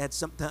 They must have had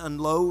something to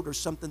unload or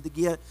something to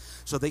get.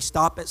 So they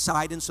stop at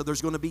Sidon, so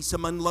there's going to be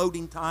some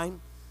unloading time.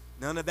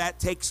 None of that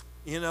takes,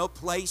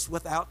 place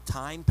without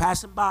time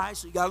passing by.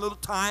 So you got a little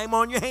time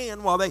on your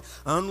hand while they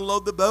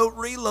unload the boat,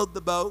 reload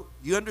the boat.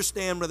 You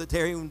understand, Brother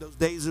Terry, in those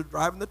days of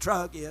driving the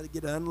truck, you had to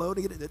get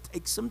unloading it. It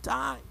takes some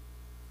time.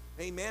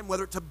 Amen.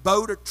 Whether it's a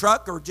boat or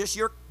truck or just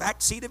your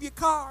back seat of your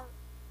car.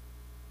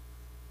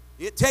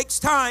 It takes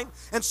time.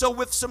 And so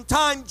with some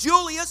time,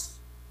 Julius,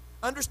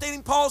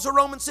 understanding Paul's a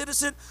Roman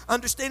citizen,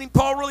 understanding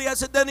Paul really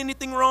hasn't done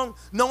anything wrong,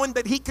 knowing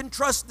that he can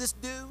trust this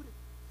dude,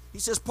 he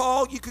says,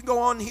 Paul, you can go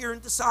on here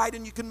and decide,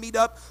 and you can meet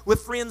up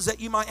with friends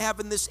that you might have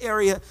in this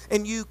area,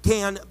 and you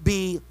can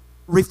be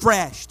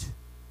refreshed.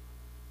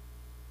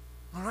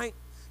 All right?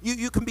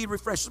 You can be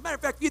refreshed. As a matter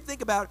of fact, if you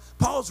think about it,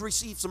 Paul's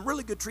received some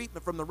really good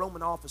treatment from the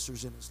Roman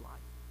officers in his life.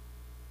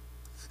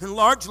 And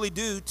largely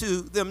due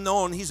to them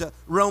knowing he's a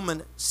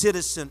Roman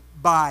citizen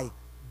by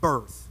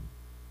birth.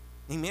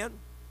 Amen?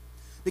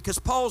 Because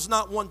Paul's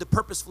not one to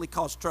purposefully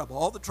cause trouble.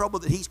 All the trouble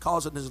that he's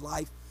causing in his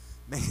life,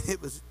 man,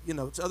 it was,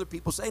 it's other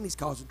people saying he's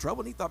causing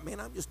trouble. And he thought, man,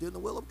 I'm just doing the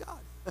will of God.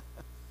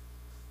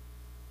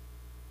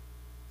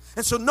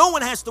 And so no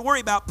one has to worry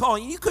about Paul.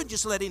 You couldn't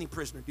just let any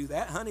prisoner do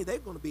that. Honey, they're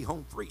going to be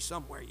home free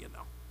somewhere, They're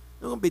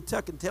going to be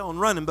tucking tail and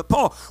running. But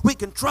Paul, we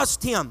can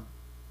trust him.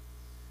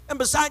 And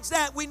besides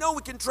that, we know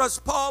we can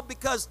trust Paul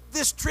because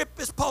this trip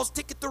is Paul's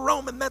ticket to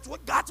Rome, and that's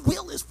what God's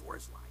will is for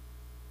his life.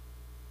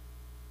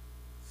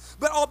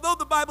 But although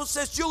the Bible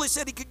says Julius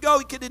said he could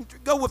go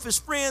with his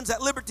friends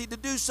at liberty to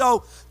do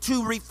so,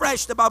 to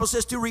refresh, the Bible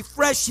says to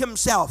refresh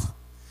himself.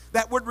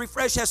 That word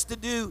refresh has to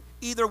do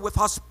either with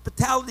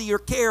hospitality or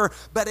care,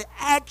 but it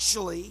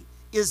actually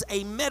is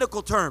a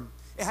medical term.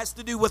 It has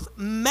to do with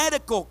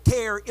medical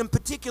care in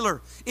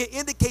particular. It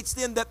indicates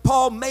then that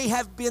Paul may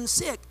have been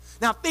sick.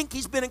 Now, think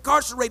he's been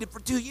incarcerated for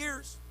 2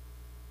 years.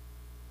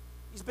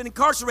 He's been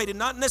incarcerated,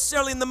 not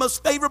necessarily in the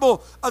most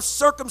favorable of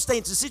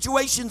circumstances,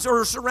 situations,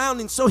 or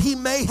surroundings, so he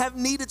may have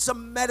needed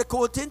some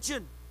medical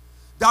attention.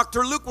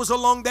 Dr. Luke was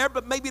along there,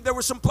 but maybe there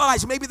were some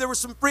plies. Maybe there were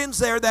some friends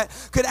there that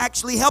could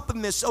actually help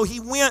him this. So he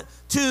went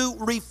to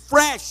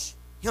refresh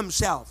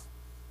himself,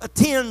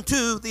 attend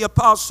to the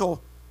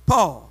Apostle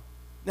Paul.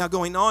 Now,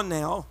 going on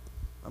now,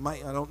 I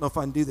don't know if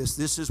I can do this.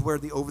 This is where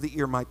the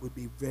over-the-ear mic would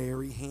be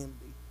very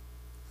handy.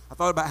 I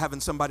thought about having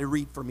somebody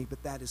read for me,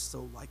 but that is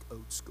so like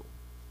old school.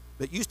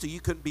 But used to, you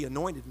couldn't be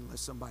anointed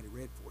unless somebody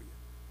read for you.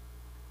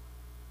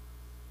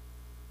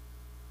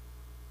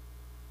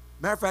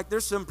 Matter of fact,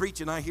 there's some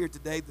preaching I hear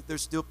today that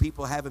there's still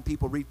people having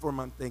people read for them.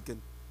 I'm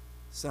thinking,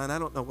 son, I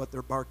don't know what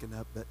they're barking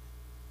up, but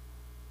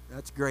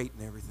that's great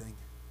and everything.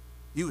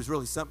 You was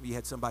really something. You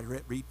had somebody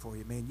read for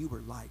you, man. You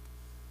were like,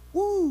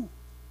 woo,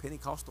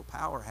 Pentecostal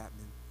power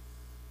happening.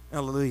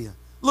 Hallelujah.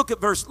 Look at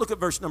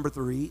verse number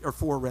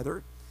 4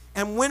 rather.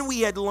 And when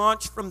we had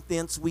launched from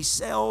thence, we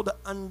sailed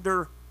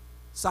under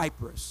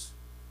Cyprus,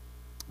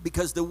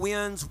 because the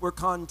winds were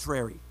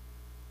contrary.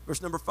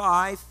 Verse number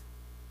 5.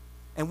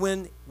 And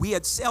when we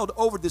had sailed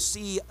over the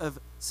sea of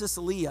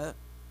Sicilia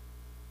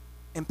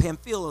and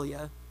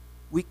Pamphylia,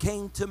 we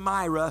came to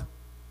Myra,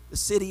 the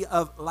city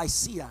of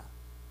Lycia.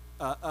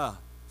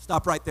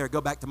 Stop right there.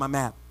 Go back to my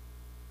map.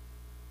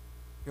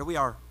 Here we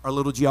are, our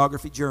little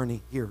geography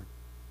journey here.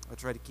 I'll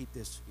try to keep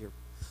this here.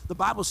 The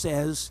Bible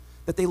says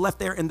that they left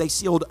there and they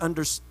sailed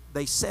under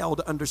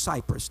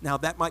Cyprus. Now,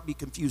 that might be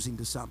confusing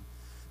to some.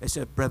 They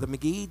said, Brother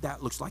McGee,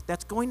 that looks like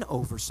that's going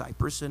over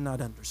Cyprus and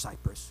not under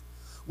Cyprus.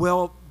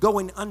 Well,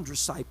 going under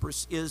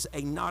Cyprus is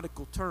a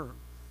nautical term.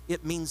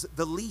 It means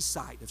the lee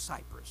side of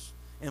Cyprus.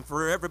 And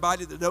for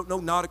everybody that don't know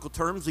nautical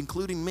terms,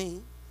 including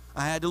me,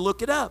 I had to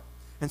look it up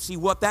and see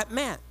what that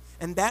meant.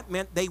 And that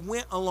meant they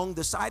went along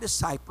the side of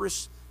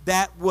Cyprus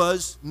that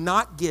was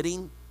not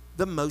getting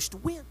the most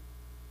wind.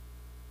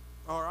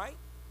 All right?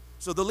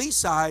 So the lee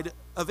side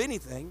of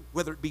anything,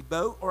 whether it be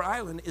boat or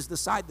island, is the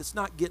side that's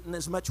not getting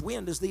as much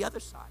wind as the other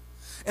side.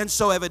 And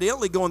so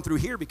evidently going through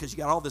here, because you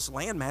got all this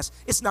landmass,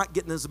 it's not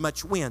getting as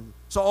much wind.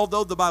 So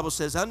although the Bible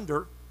says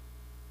under,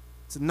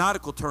 it's a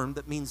nautical term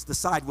that means the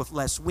side with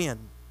less wind,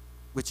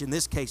 which in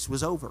this case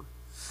was over.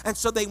 And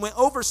so they went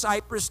over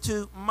Cyprus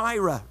to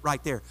Myra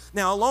right there.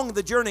 Now along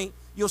the journey,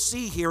 you'll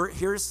see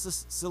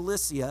here's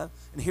Cilicia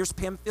and here's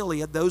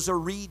Pamphylia. Those are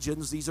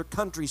regions. These are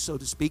countries, so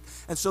to speak.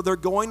 And so they're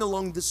going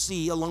along the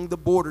sea, along the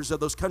borders of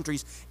those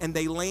countries. And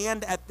they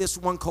land at this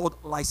one called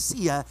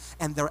Lycia.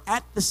 And they're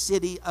at the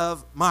city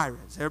of Myra.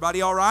 Is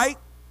everybody all right?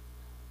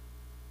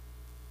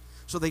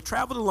 So they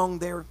traveled along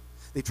there.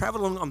 They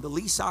traveled along on the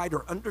lee side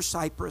or under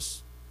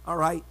Cyprus. All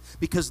right,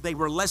 because they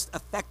were less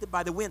affected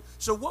by the wind.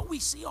 So what we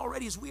see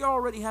already is we are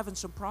already having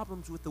some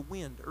problems with the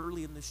wind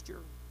early in this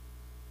journey.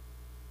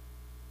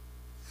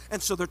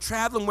 And so they're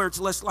traveling where it's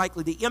less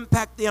likely to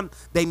impact them.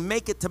 They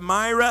make it to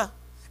Myra,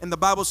 and the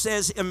Bible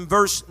says in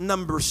verse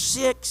number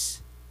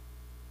 6,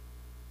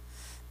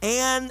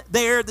 and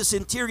there the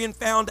centurion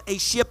found a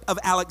ship of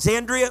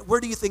Alexandria. Where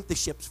do you think the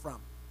ship's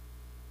from?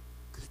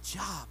 Good Good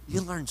job.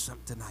 You learned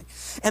something tonight.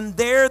 And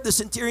there the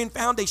centurion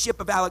found a ship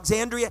of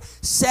Alexandria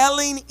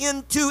sailing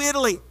into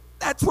Italy.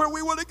 That's where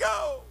we want to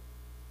go.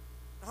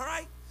 All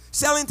right?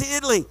 Sailing to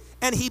Italy.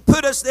 And he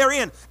put us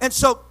therein. And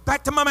so,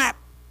 back to my map.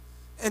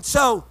 And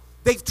so,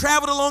 they've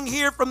traveled along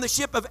here from the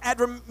ship of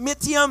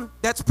Adramyttium.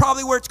 That's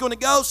probably where it's going to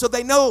go. So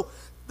they know,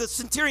 the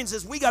centurion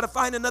says, we got to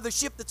find another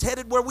ship that's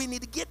headed where we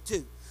need to get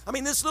to. I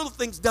mean, this little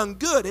thing's done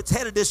good. It's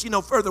headed us,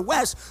 further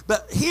west.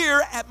 But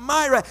here at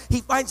Myra,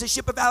 he finds a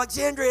ship of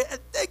Alexandria and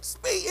thinks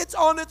it's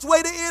on its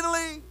way to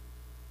Italy.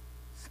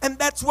 And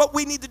that's what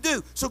we need to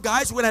do. So,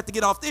 guys, we're going to have to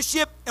get off this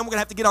ship, and we're going to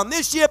have to get on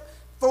this ship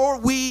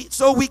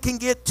so we can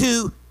get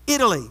to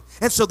Italy.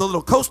 And so the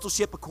little coastal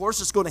ship, of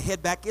course, is going to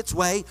head back its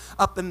way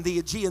up in the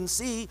Aegean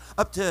Sea,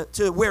 up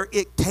to where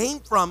it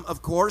came from,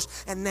 of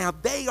course. And now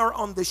they are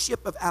on the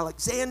ship of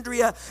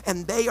Alexandria,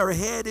 and they are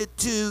headed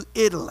to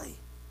Italy.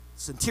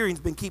 Centurion's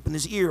been keeping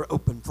his ear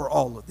open for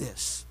all of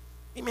this.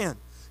 Amen.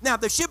 Now,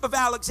 the ship of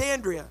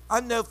Alexandria,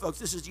 I know, folks,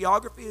 this is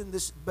geography,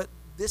 but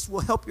this will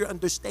help your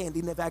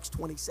understanding of Acts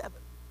 27.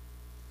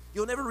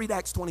 You'll never read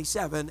Acts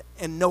 27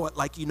 and know it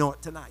like you know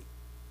it tonight.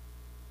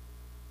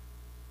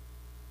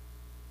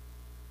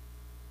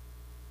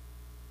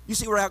 You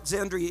see where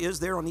Alexandria is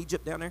there on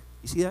Egypt down there?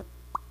 You see that?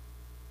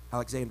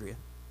 Alexandria.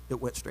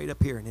 It went straight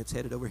up here, and it's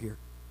headed over here.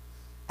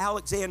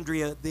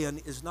 Alexandria, then,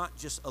 is not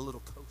just a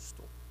little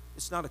coastal.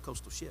 It's not a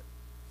coastal ship.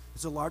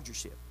 It's a larger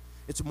ship.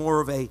 It's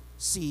more of a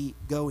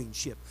sea-going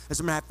ship.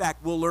 As a matter of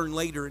fact, we'll learn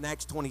later in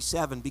Acts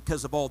 27,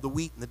 because of all the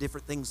wheat and the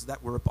different things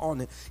that were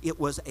upon it, it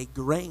was a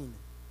grain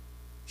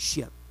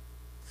ship.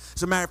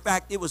 As a matter of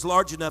fact, it was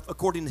large enough,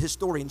 according to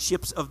historians,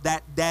 ships of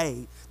that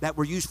day that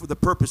were used for the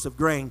purpose of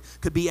grain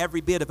could be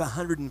every bit of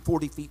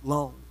 140 feet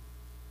long,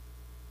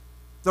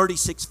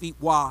 36 feet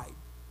wide,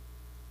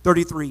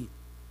 33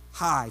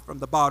 high from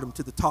the bottom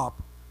to the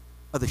top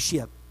of the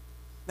ship.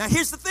 Now,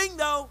 here's the thing,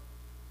 though,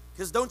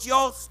 because don't you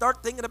all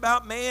start thinking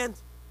about, man,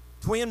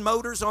 twin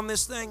motors on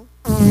this thing?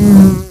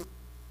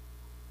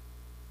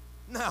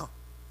 No.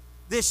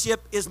 This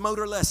ship is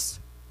motorless.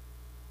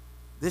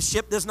 This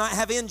ship does not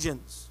have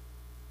engines.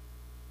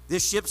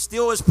 This ship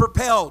still is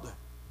propelled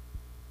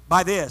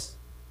by this.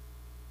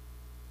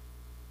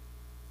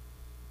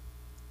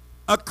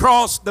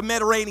 Across the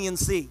Mediterranean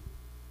Sea.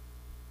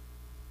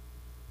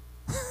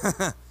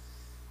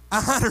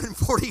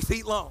 140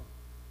 feet long.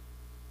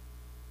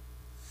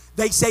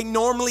 They say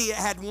normally it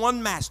had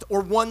one mast or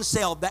one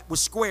sail that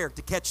was squared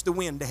to catch the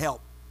wind to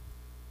help.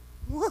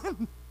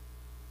 One.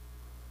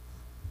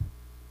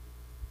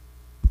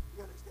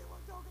 You understand what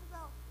I'm talking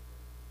about?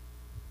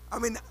 I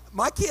mean,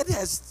 my kid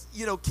has,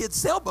 kids'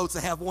 sailboats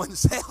that have one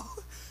sail.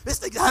 This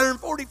thing's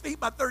 140 feet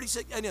by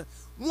 36.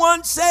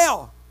 One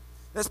sail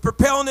that's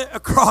propelling it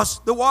across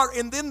the water,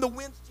 and then the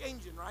wind's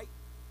changing, right?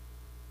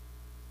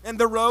 And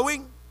the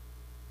rowing.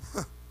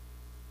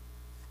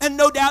 And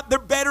no doubt they're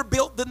better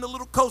built than the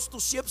little coastal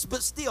ships,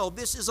 but still,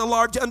 this is a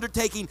large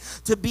undertaking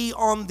to be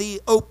on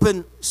the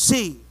open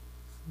sea.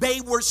 They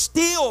were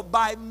still,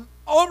 by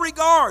all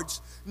regards,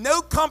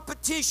 no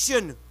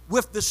competition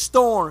with the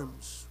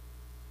storms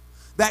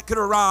that could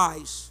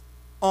arise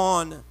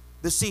on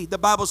the sea. The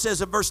Bible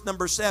says in verse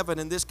number 7,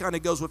 and this kind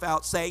of goes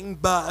without saying,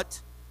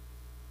 but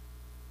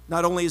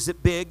not only is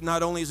it big,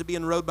 not only is it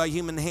being rowed by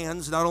human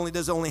hands, not only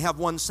does it only have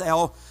one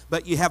sail,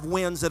 but you have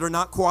winds that are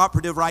not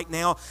cooperative right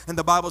now. And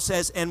the Bible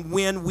says, and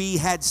when we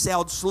had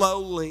sailed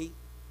slowly,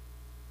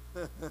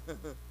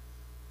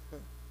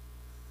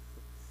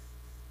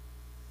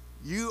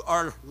 you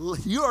are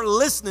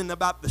listening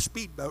about the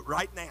speedboat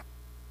right now.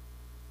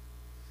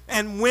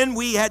 And when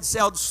we had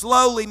sailed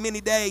slowly many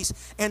days,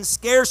 and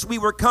scarce we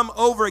were come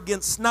over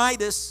against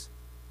Cnidus,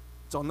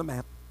 it's on the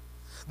map,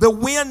 the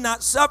wind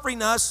not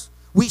suffering us,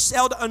 we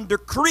sailed under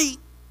Crete,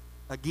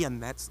 again,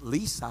 that's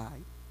lee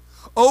side,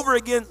 over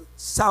against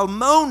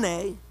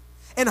Salmone,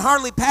 and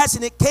hardly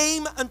passing it,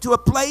 came unto a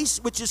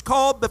place which is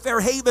called the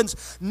Fair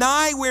Havens,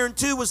 nigh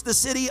whereunto was the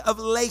city of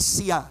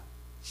Lasea.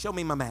 Show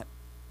me my map.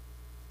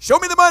 Show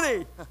me the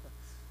money.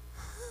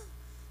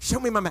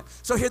 Show me my map.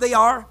 So here they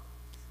are.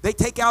 They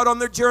take out on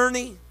their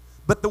journey,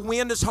 but the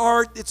wind is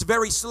hard. It's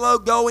very slow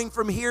going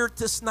from here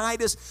to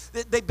Cnidus.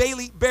 They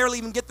barely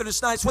even get there to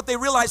Cnidus. What they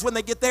realize when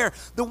they get there,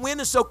 the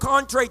wind is so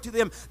contrary to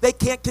them, they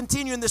can't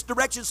continue in this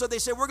direction. So they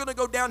say, we're going to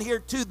go down here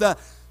to the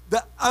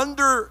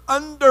under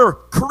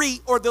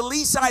Crete, or the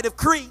lee side of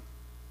Crete.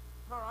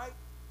 All right?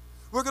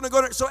 We're going to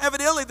go there. So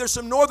evidently there's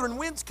some northern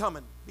winds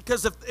coming,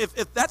 because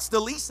if that's the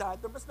lee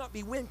side, there must not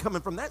be wind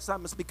coming from that side.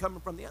 It must be coming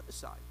from the other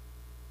side.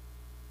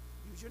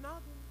 Use your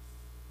noggin.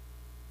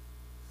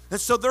 And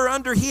so they're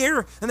under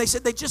here, and they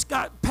said they just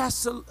got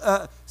past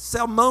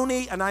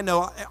Salmone, and I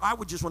know I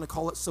would just want to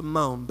call it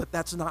Simone, but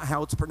that's not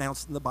how it's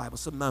pronounced in the Bible,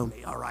 Simone,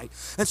 all right?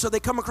 And so they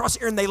come across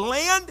here, and they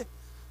land.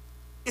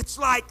 It's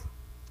like,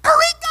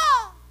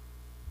 Eureka!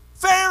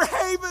 Fair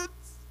Havens!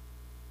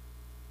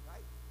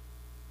 Right?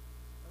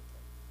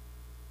 Okay.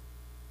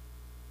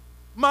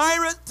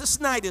 Myra to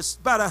Cnidus,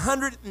 about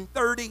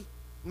 130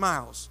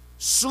 miles.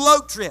 Slow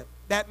trip.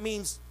 That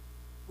means,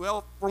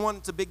 well, for one,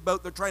 it's a big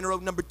boat. They're trying to row.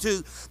 Number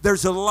two,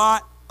 there's a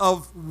lot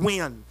of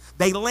wind.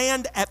 They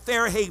land at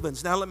Fair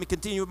Havens. Now let me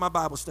continue with my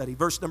Bible study.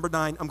 Verse number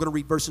 9. I'm going to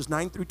read verses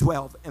 9 through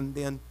 12, and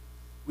then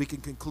we can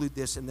conclude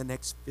this in the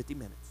next 50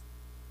 minutes.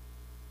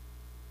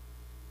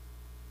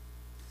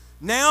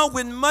 Now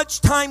when much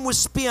time was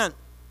spent,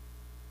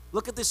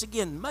 look at this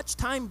again, much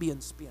time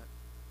being spent,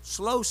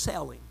 slow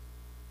sailing.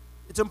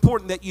 It's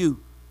important that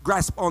you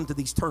grasp onto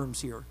these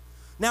terms here.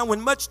 Now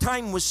when much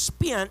time was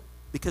spent,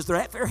 because they're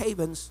at Fair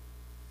Havens,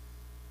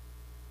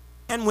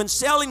 and when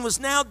sailing was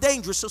now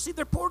dangerous, so see,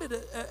 they're ported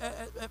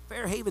at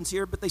Fair Havens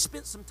here, but they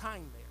spent some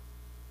time there.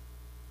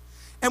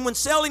 And when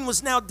sailing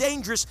was now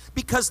dangerous,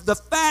 because the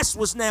fast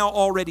was now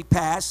already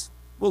past,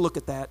 we'll look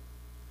at that.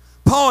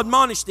 Paul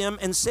admonished them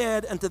and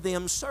said unto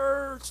them,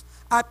 Sirs,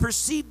 I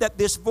perceive that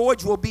this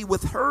voyage will be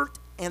with hurt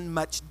and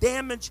much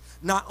damage,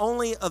 not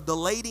only of the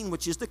lading,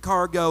 which is the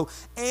cargo,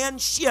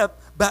 and ship,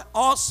 but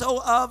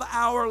also of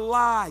our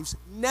lives.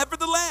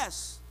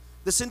 Nevertheless,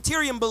 the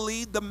centurion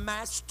believed the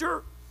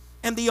master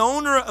and the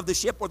owner of the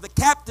ship, or the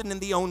captain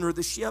and the owner of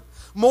the ship,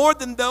 more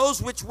than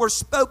those which were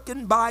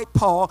spoken by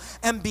Paul.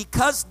 And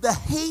because the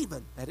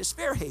haven, that is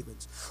Fair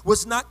Havens,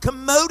 was not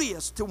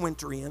commodious to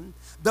winter in,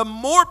 the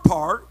more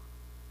part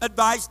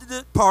advised to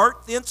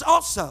depart thence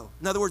also.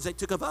 In other words, they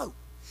took a vote.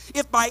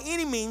 If by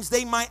any means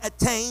they might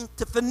attain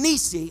to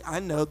Phoenicia,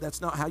 I know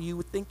that's not how you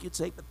would think you'd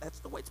say, but that's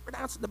the way it's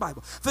pronounced in the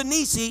Bible.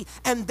 Phoenicia,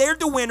 and there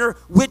to winter,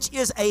 which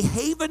is a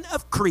haven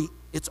of Crete.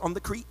 It's on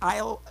the Crete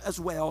Isle as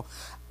well.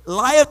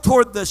 Lieth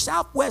toward the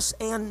southwest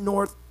and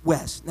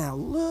northwest. Now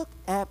look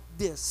at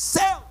this.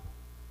 Sailing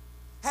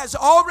has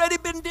already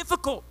been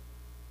difficult.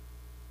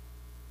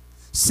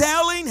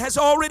 Sailing has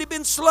already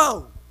been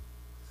slow.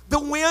 The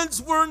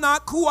winds were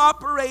not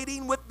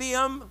cooperating with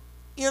them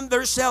in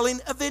their sailing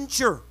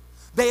adventure.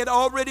 They had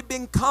already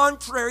been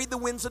contrary. The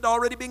winds had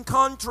already been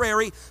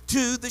contrary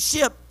to the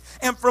ship.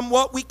 And from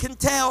what we can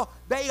tell,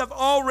 they have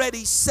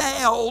already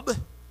sailed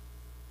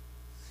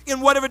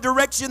in whatever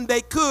direction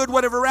they could,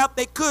 whatever route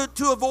they could,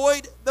 to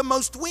avoid the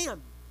most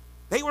wind.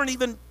 They weren't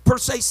even per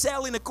se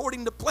sailing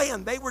according to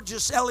plan. They were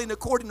just sailing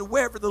according to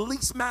wherever the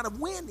least amount of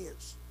wind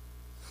is.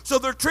 So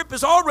their trip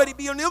is already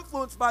being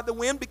influenced by the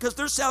wind because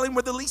they're sailing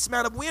where the least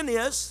amount of wind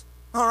is.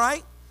 All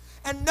right?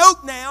 And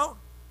note now,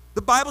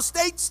 the Bible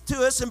states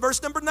to us in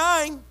verse number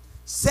 9,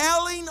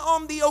 sailing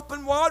on the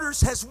open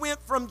waters has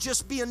went from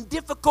just being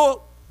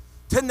difficult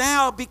to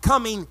now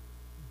becoming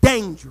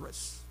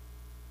dangerous.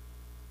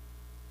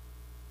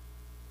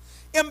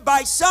 And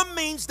by some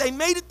means, they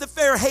made it to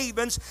Fair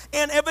Havens,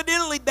 and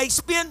evidently they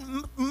spent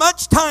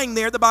much time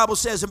there, the Bible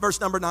says in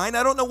verse number 9.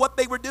 I don't know what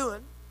they were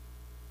doing,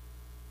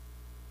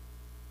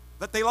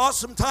 but they lost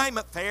some time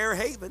at Fair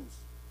Havens.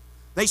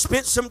 They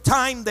spent some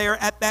time there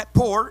at that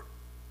port.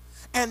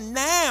 And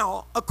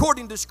now,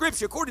 according to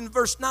Scripture, according to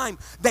verse 9,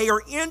 they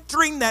are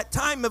entering that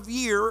time of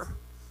year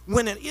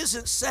when it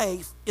isn't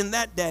safe in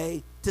that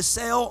day to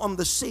sail on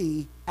the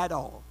sea at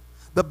all.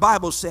 The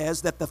Bible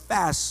says that the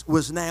fast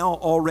was now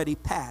already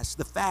past.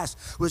 The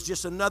fast was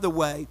just another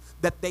way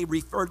that they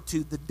referred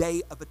to the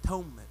Day of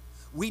Atonement.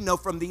 We know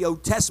from the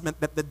Old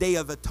Testament that the Day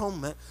of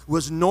Atonement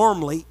was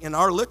normally, in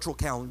our literal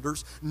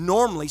calendars,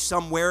 normally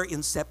somewhere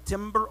in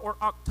September or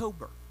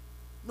October.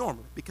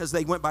 Normally, because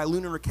they went by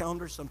lunar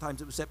calendars.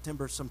 Sometimes it was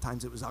September,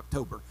 sometimes it was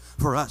October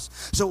for us.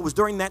 So it was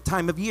during that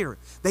time of year.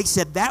 They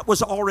said that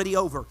was already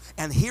over.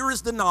 And here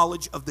is the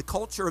knowledge of the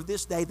culture of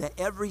this day that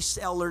every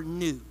sailor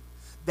knew.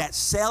 That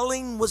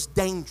sailing was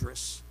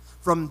dangerous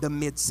from the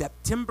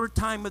mid-September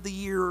time of the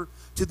year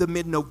to the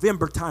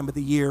mid-November time of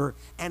the year,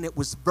 and it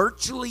was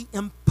virtually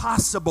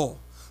impossible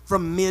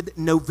from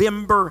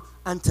mid-November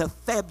until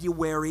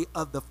February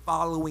of the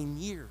following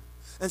year.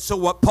 And so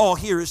what Paul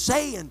here is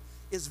saying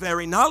is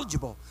very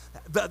knowledgeable.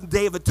 The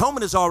Day of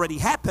Atonement has already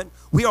happened.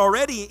 We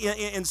already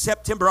in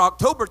September,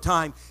 October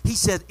time. He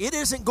said it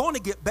isn't going to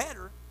get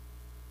better.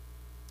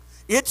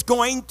 It's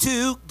going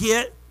to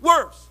get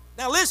worse.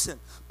 Now listen.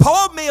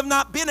 Paul may have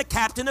not been a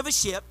captain of a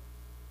ship,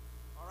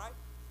 all right?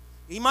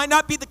 He might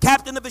not be the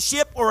captain of a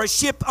ship or a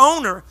ship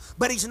owner,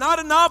 but he's not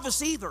a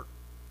novice either.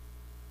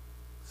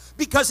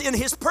 Because in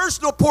his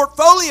personal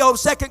portfolio of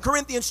 2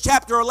 Corinthians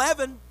chapter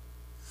 11,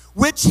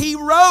 which he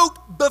wrote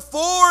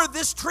before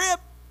this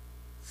trip,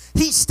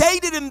 he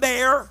stated in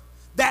there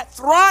that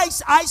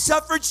thrice I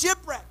suffered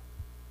shipwreck.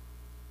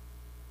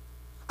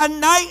 A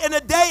night and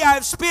a day I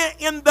have spent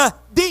in the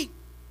deep.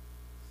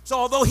 So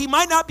although he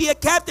might not be a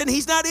captain,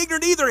 he's not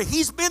ignorant either.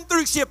 He's been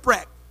through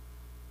shipwreck.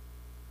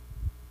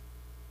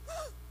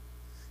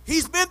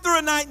 He's been through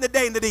a night and a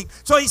day in the deep.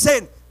 So he's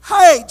saying,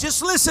 hey,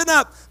 just listen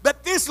up.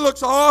 But this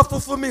looks awful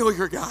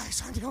familiar,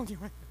 guys. I'm telling you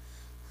right now.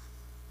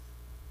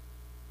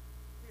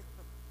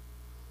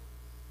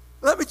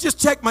 Let me just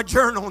check my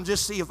journal and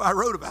just see if I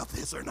wrote about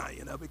this or not,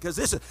 because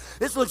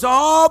this looks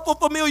awful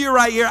familiar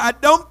right here. I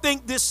don't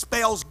think this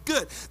spells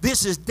good.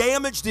 This is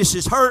damage. This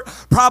is hurt,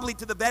 probably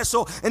to the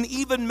vessel and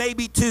even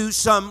maybe to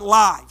some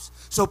lives.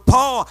 So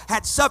Paul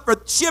had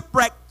suffered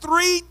shipwreck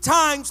 3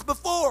 times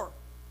before.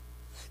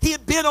 He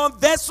had been on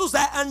vessels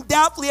that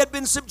undoubtedly had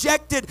been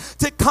subjected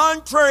to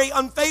contrary,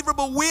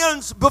 unfavorable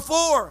winds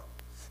before.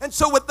 And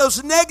so with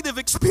those negative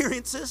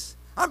experiences,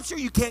 I'm sure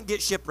you can't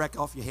get shipwreck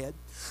off your head.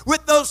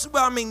 With those,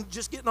 well, I mean,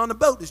 just getting on a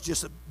boat is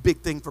just a big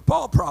thing for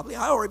Paul probably.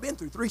 I already been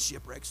through 3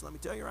 shipwrecks, let me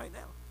tell you right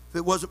now. If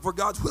it wasn't for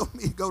God's will for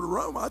me to go to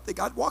Rome, I think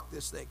I'd walk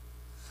this thing.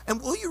 And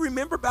will you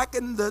remember back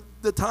in the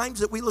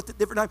times that we looked at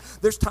different times,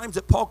 there's times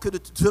that Paul could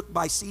have took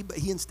by sea, but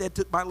he instead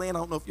took by land. I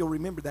don't know if you'll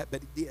remember that,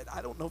 but he did.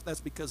 I don't know if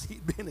that's because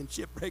he'd been in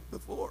shipwreck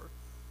before.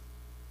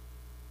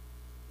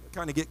 You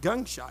kind of get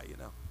gun shy, you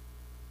know.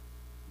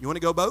 You want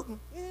to go boating?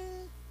 Yeah.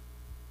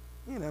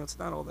 You know, it's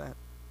not all that.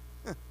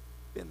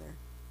 Been there.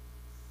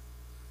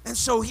 And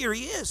so here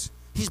he is.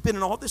 He's been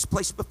in all this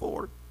place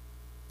before.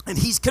 And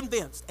he's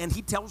convinced. And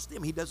he tells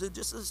them, he does it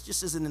just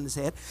isn't in his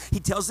head. He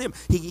tells them,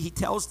 he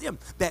tells them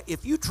that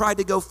if you try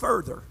to go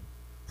further,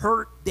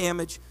 hurt,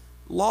 damage,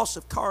 loss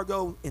of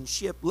cargo and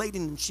ship,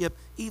 laden in ship,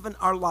 even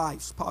our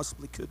lives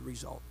possibly could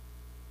result.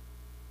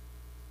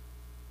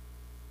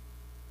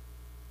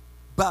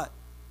 But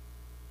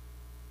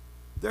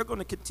they're going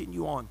to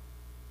continue on.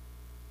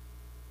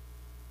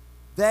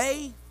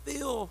 They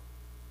feel,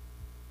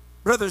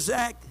 Brother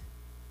Zach,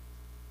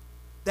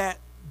 that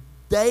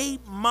they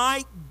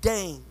might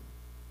gain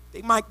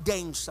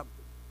something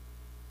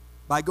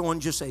by going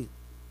just a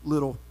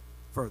little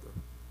further.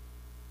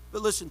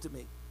 But listen to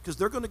me, because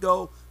they're going to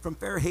go from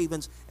Fair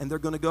Havens and they're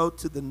going to go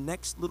to the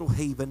next little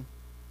haven,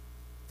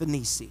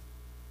 Phoenicia,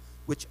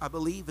 which I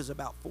believe is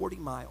about 40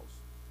 miles.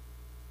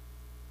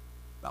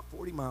 About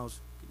 40 miles.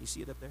 Can you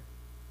see it up there?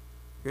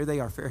 Here they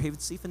are, Fair Haven.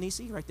 See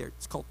Phoenicia right there?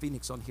 It's called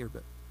Phoenix on here,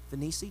 but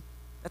Phoenicia,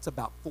 that's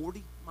about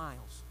 40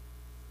 miles.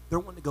 They're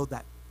wanting to go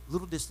that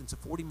little distance of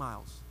 40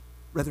 miles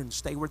rather than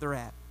stay where they're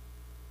at.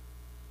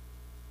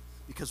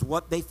 Because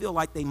what they feel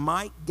like they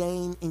might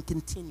gain in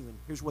continuing,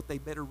 here's what they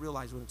better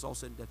realize when it's all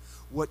said and done.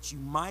 What you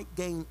might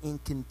gain in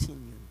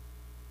continuing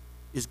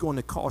is going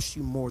to cost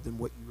you more than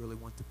what you really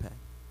want to pay.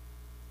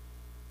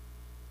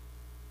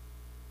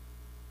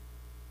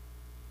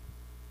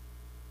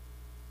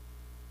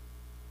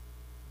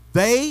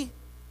 They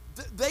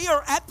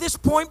are at this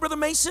point, Brother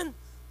Mason,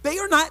 they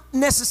are not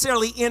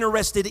necessarily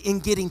interested in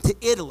getting to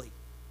Italy.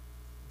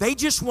 They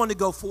just want to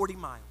go 40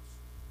 miles.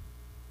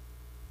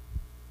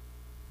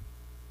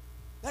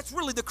 That's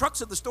really the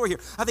crux of the story here.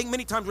 I think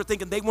many times we're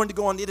thinking they wanted to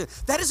go on to Italy.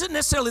 That isn't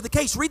necessarily the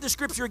case. Read the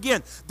scripture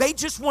again. They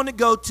just want to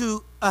go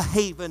to a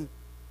haven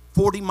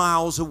 40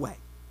 miles away.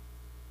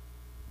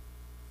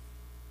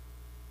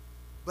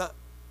 But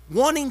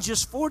wanting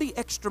just 40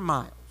 extra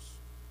miles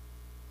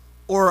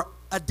or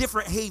a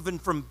different haven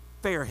from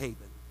Fair Haven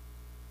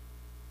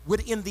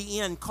would in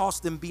the end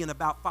cost them being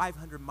about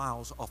 500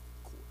 miles off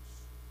the course.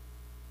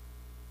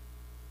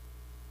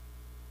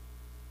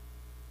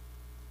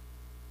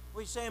 What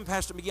are you saying,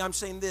 Pastor McGee? I'm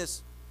saying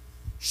this.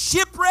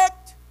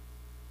 Shipwrecked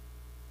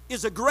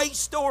is a great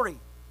story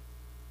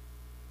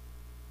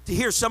to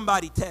hear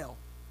somebody tell,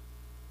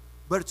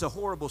 but it's a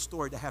horrible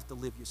story to have to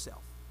live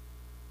yourself.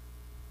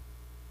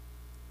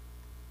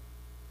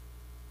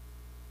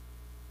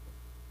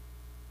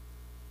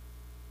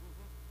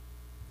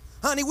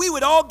 Honey, we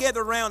would all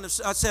gather around.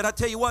 I said, I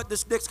tell you what,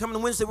 this next coming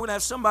Wednesday, we're going to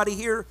have somebody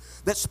here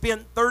that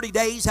spent 30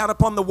 days out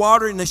upon the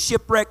water in a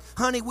shipwreck.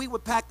 Honey, we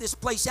would pack this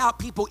place out,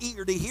 people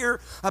eager to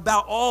hear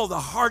about all the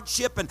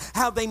hardship and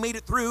how they made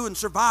it through and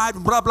survived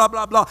and blah, blah,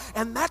 blah, blah.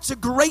 And that's a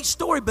great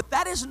story, but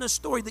that isn't a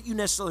story that you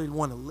necessarily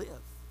want to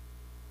live.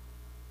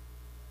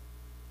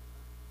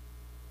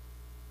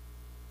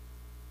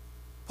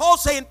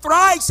 Paul's saying,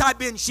 thrice I've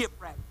been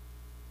shipwrecked.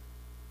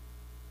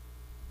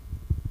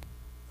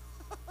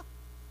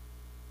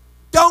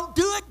 Don't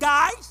do it,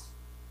 guys.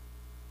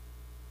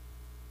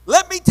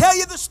 Let me tell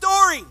you the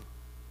story.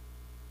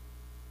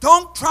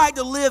 Don't try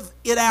to live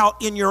it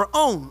out in your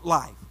own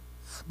life.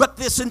 But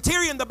the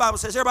centurion, the Bible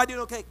says, everybody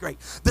doing okay? Great.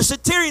 The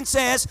centurion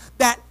says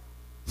that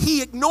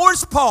he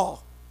ignores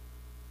Paul.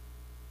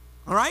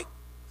 All right?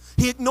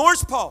 He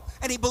ignores Paul,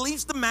 and he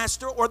believes the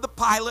master or the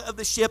pilot of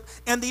the ship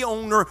and the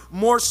owner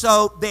more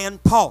so than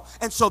Paul.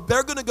 And so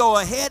they're going to go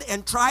ahead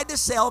and try to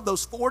sail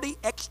those 40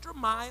 extra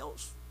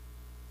miles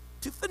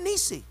to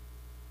Phoenicia.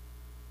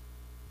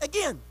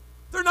 Again,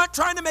 they're not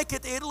trying to make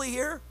it to Italy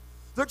here.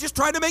 They're just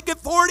trying to make it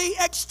 40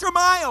 extra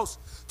miles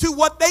to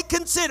what they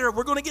consider,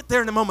 we're going to get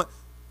there in a moment,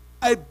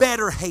 a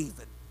better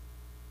haven.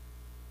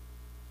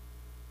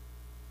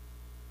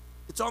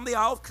 It's on the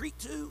Isle of Crete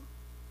too.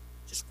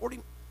 Just 40.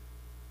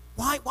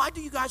 Why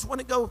do you guys want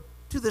to go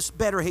to this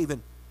better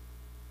haven?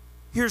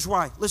 Here's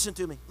why. Listen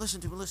to me.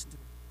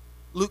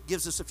 Luke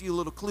gives us a few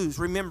little clues.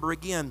 Remember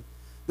again,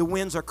 the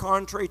winds are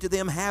contrary to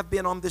them, have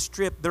been on this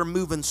trip. They're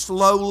moving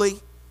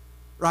slowly,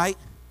 right?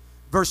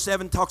 Verse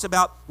 7 talks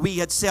about we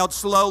had sailed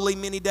slowly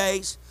many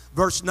days.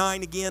 Verse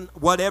 9 again,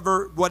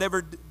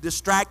 whatever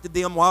distracted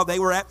them while they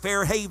were at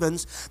Fair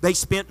Havens, they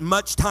spent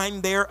much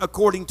time there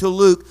according to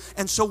Luke.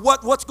 And so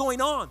what's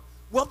going on?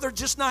 Well, they're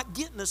just not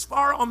getting as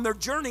far on their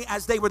journey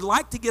as they would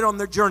like to get on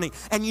their journey.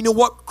 And you know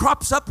what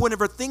crops up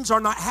whenever things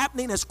are not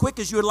happening as quick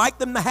as you would like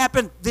them to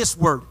happen? This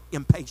word,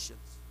 impatience.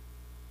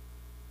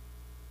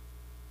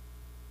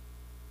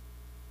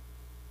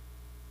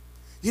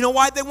 You know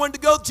why they wanted to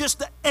go just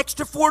the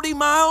extra 40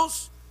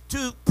 miles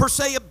to, per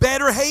se, a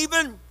better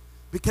haven?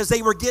 Because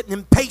they were getting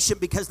impatient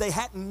because they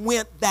hadn't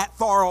went that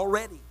far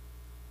already.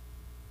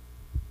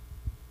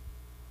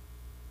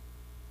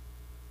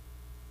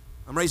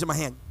 I'm raising my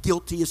hand.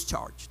 Guilty as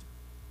charged.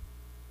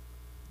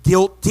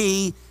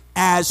 Guilty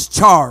as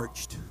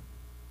charged.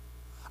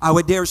 I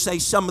would dare say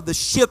some of the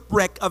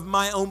shipwreck of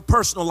my own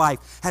personal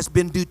life has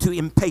been due to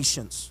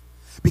impatience.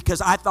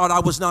 Because I thought I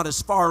was not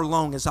as far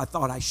along as I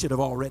thought I should have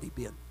already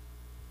been.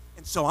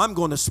 And so I'm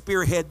going to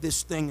spearhead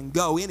this thing and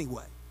go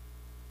anyway.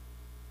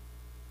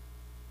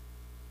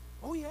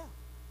 Oh, yeah.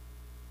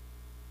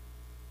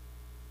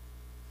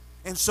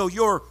 And so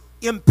your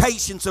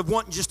impatience of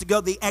wanting just to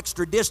go the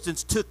extra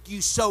distance took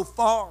you so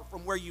far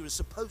from where you were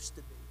supposed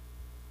to be.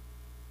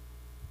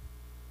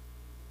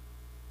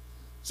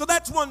 So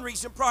that's one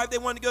reason probably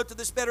they wanted to go to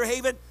this better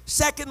haven.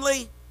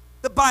 Secondly,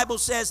 the Bible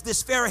says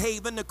this fair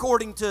haven,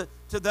 according to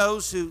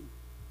those who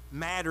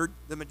mattered,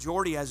 the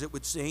majority as it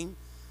would seem,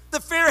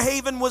 the fair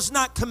haven was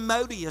not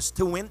commodious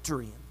to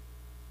winter in.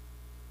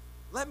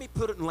 Let me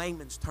put it in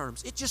layman's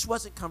terms. It just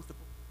wasn't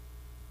comfortable.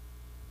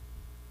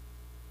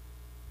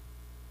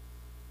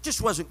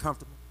 Just wasn't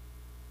comfortable.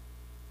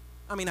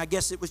 I mean, I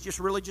guess it was just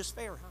really just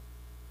fair, huh?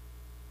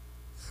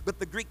 But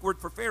the Greek word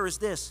for fair is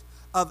this.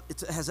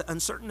 It has an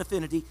uncertain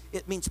affinity.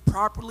 It means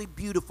properly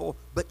beautiful,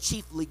 but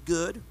chiefly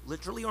good,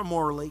 literally or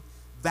morally,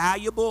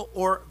 valuable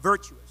or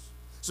virtuous.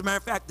 As a matter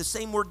of fact, the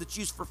same word that's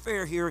used for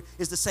fair here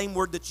is the same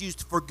word that's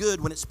used for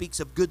good when it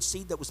speaks of good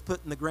seed that was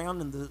put in the ground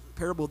in the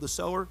parable of the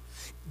sower.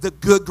 The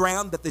good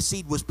ground that the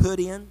seed was put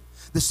in.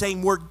 The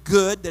same word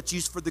good that's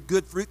used for the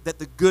good fruit that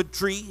the good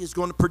tree is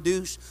going to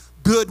produce.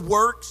 Good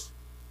works.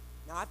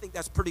 Now, I think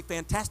that's pretty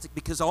fantastic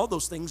because all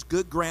those things,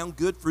 good ground,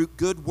 good fruit,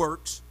 good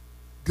works,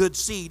 good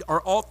seed, are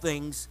all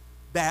things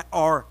that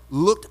are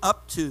looked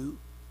up to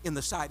in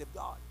the sight of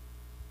God.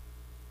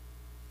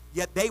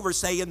 Yet they were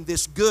saying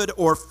this good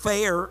or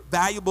fair,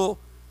 valuable,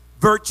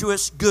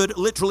 virtuous, good,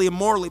 literally and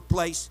morally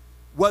place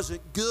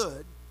wasn't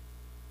good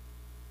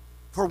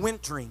for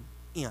wintering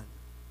in.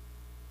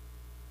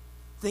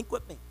 Think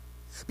with me.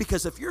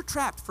 Because if you're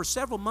trapped for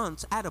several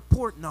months at a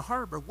port in a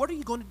harbor, what are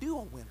you going to do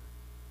all winter?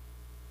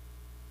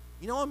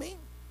 You know what I mean?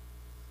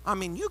 I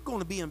mean, you're going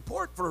to be in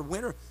port for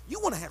winter. You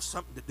want to have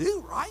something to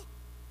do, right?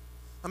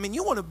 I mean,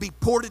 you want to be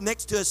ported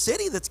next to a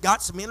city that's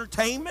got some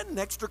entertainment and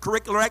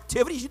extracurricular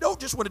activities. You don't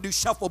just want to do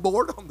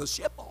shuffleboard on the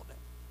ship all day.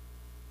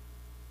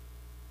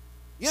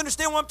 You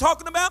understand what I'm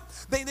talking about?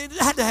 They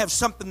had to have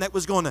something that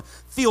was going to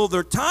fill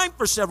their time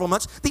for several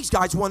months. These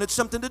guys wanted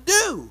something to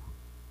do.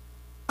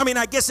 I mean,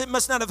 I guess it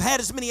must not have had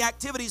as many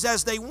activities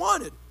as they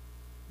wanted.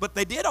 But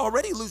they did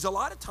already lose a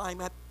lot of time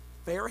at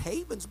fair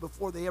havens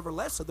before they ever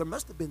left, so there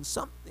must have been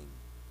something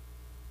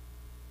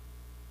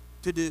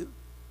to do.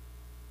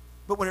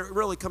 But when it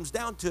really comes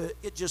down to it,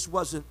 it just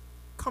wasn't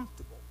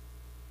comfortable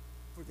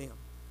for them.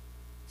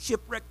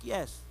 Shipwreck,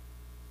 yes.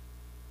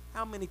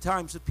 How many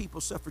times have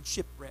people suffered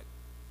shipwreck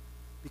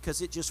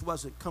because it just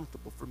wasn't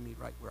comfortable for me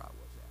right where I was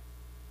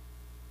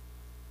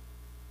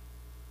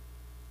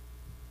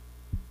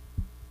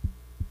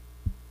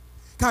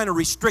at? Kind of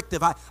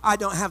restrictive. I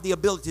don't have the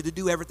ability to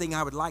do everything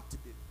I would like to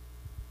do.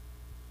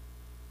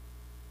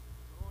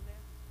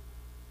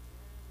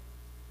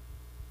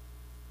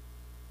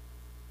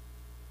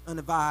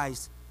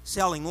 Unadvised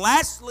selling.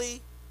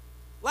 Lastly,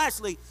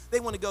 they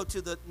want to go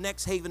to the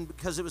next haven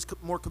because it was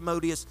more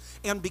commodious,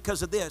 and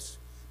because of this,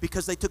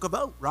 because they took a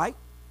vote, right?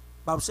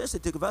 The Bible says they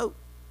took a vote,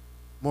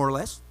 more or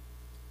less.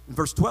 In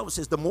verse 12 it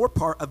says, the more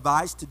part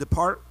advised to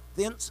depart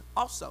thence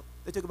also.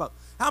 They took a vote.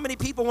 How many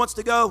people wants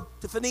to go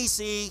to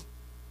Phoenicia?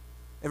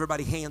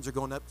 Everybody's hands are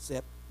going up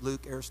except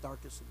Luke,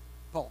 Aristarchus, and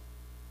Paul.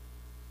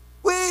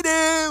 We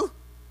do.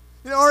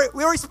 You know,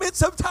 we already spent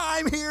some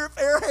time here at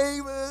Fair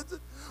Havens.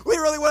 We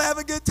really want to have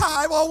a good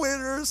time all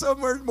winter,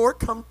 somewhere more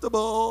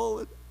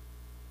comfortable.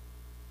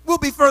 We'll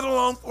be further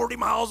along 40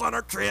 miles on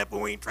our trip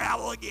when we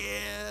travel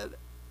again.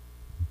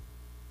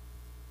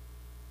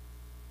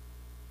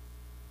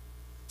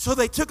 So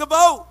they took a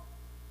vote,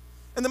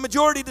 and the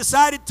majority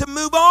decided to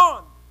move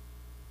on.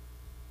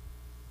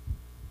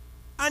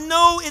 I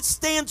know it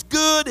stands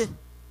good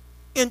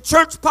in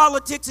church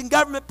politics and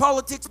government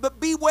politics, but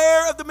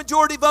beware of the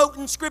majority vote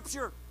in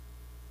Scripture.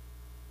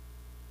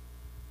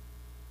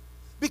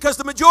 Because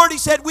the majority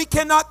said we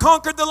cannot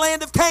conquer the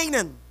land of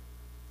Canaan.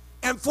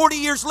 And 40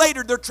 years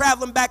later, they're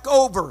traveling back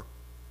over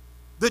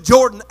the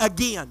Jordan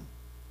again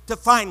to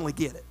finally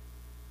get it.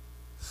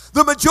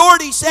 The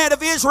majority said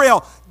of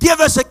Israel, give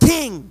us a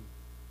king.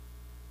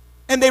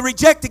 And they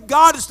rejected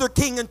God as their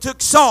king and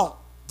took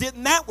Saul.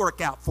 Didn't that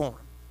work out for them?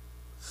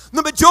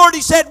 The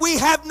majority said, we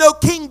have no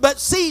king but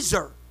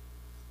Caesar.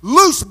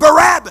 Loose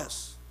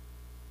Barabbas.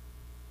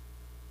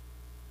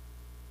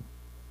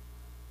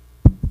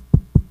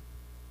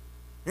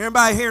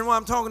 Everybody hearing what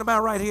I'm talking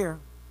about right here?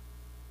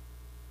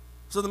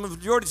 So the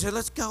majority said,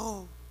 let's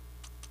go.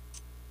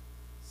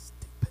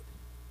 Stupid.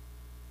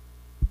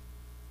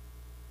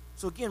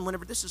 So again,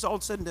 whenever this is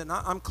all said and done,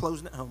 I'm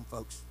closing at home,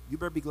 folks. You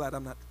better be glad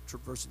I'm not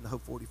traversing the whole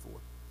 44.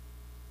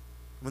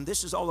 When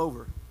this is all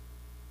over,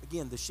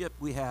 again, the ship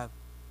we have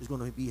is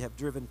going to have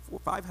driven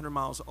 500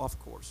 miles off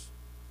course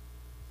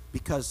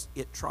because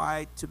it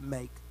tried to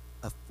make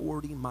a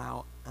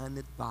 40-mile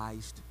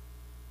unadvised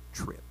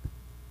trip.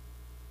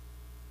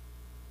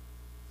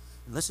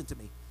 And listen to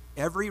me.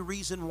 Every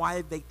reason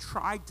why they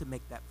tried to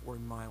make that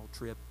 40-mile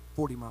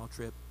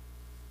trip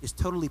is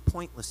totally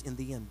pointless in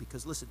the end,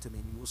 because listen to me,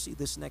 and we'll see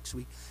this next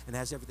week and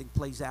as everything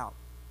plays out.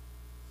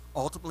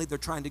 Ultimately, they're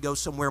trying to go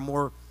somewhere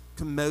more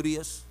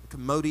commodious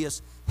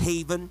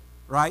haven,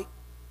 right?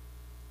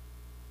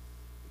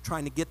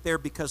 Trying to get there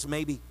because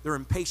maybe they're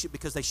impatient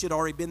because they should have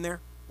already been there.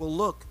 Well,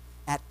 look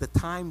at the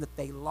time that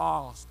they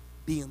lost,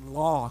 being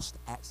lost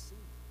at sea.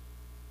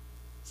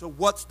 So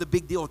what's the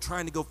big deal of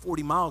trying to go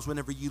 40 miles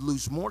whenever you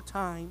lose more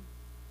time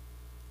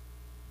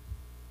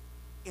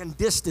and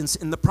distance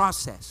in the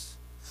process?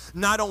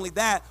 Not only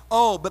that,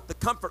 but the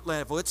comfort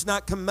level, it's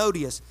not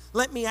commodious.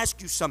 Let me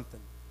ask you something.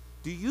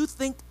 Do you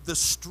think the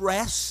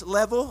stress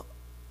level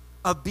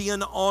of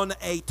being on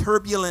a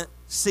turbulent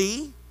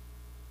sea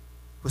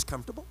was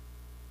comfortable?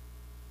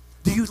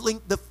 Do you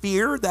think the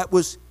fear that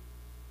was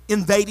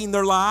invading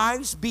their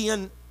lives,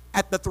 being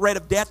at the threat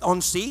of death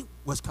on sea,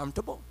 was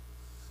comfortable?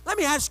 Let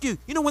me ask you,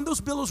 when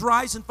those billows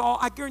rise and fall,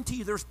 I guarantee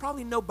you there's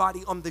probably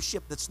nobody on the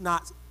ship that's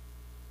not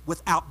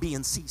without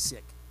being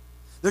seasick.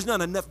 There's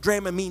not enough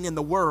Dramamine in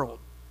the world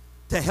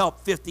to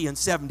help 50 and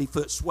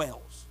 70-foot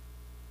swells.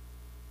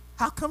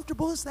 How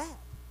comfortable is that?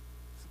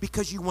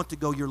 Because you want to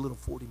go your little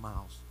 40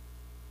 miles.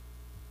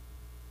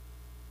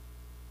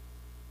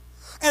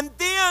 And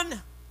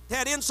then, to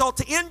add insult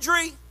to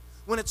injury,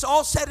 when it's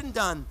all said and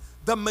done,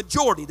 the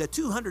majority, the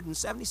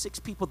 276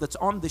 people that's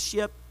on the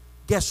ship,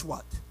 guess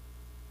what?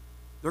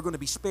 They're going to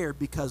be spared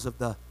because of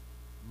the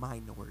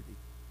minority.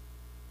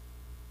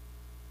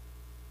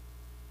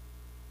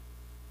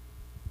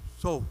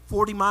 So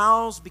 40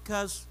 miles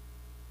because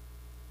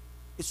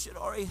it should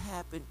already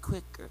happen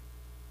quicker.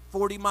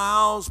 40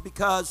 miles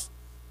because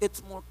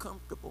it's more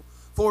comfortable.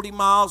 40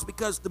 miles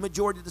because the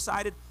majority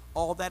decided.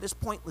 All that is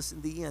pointless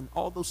in the end.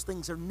 All those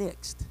things are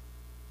nixed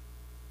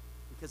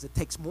because it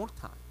takes more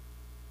time.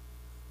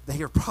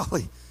 They are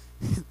probably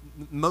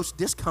most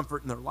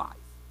discomfort in their life.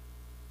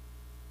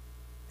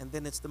 And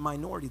then it's the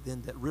minority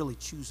then that really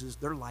chooses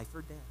their life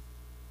or death.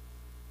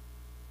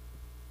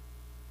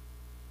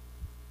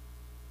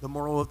 The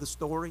moral of the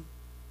story,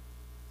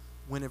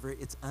 whenever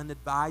it's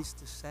unadvised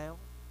to sail,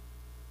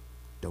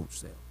 don't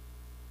sail.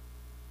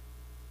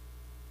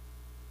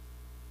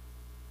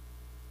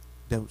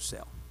 Don't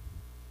sail.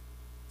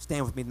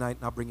 Stand with me tonight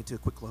and I'll bring it to a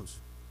quick close.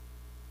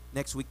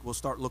 Next week we'll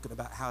start looking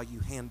about how you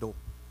handle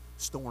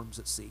storms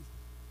at sea.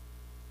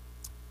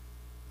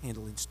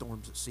 Handling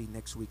storms at sea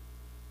next week.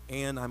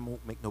 And I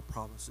won't make no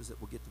promises that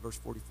we'll get to verse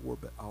 44,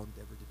 but I'll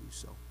endeavor to do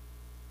so.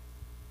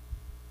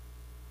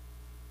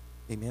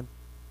 Amen.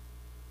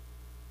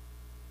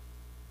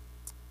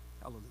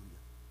 Hallelujah.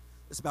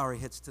 Let's bow our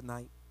heads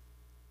tonight.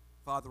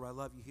 Father, I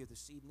love you here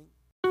this evening.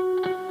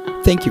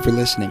 Thank you for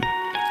listening.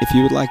 If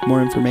you would like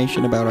more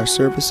information about our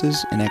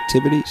services and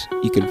activities,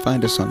 you can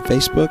find us on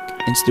Facebook,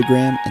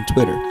 Instagram, and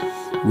Twitter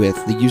with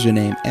the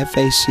username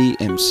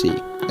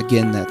FACMC.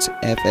 Again, that's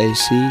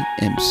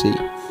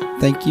FACMC.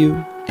 Thank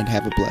you, and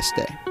have a blessed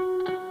day.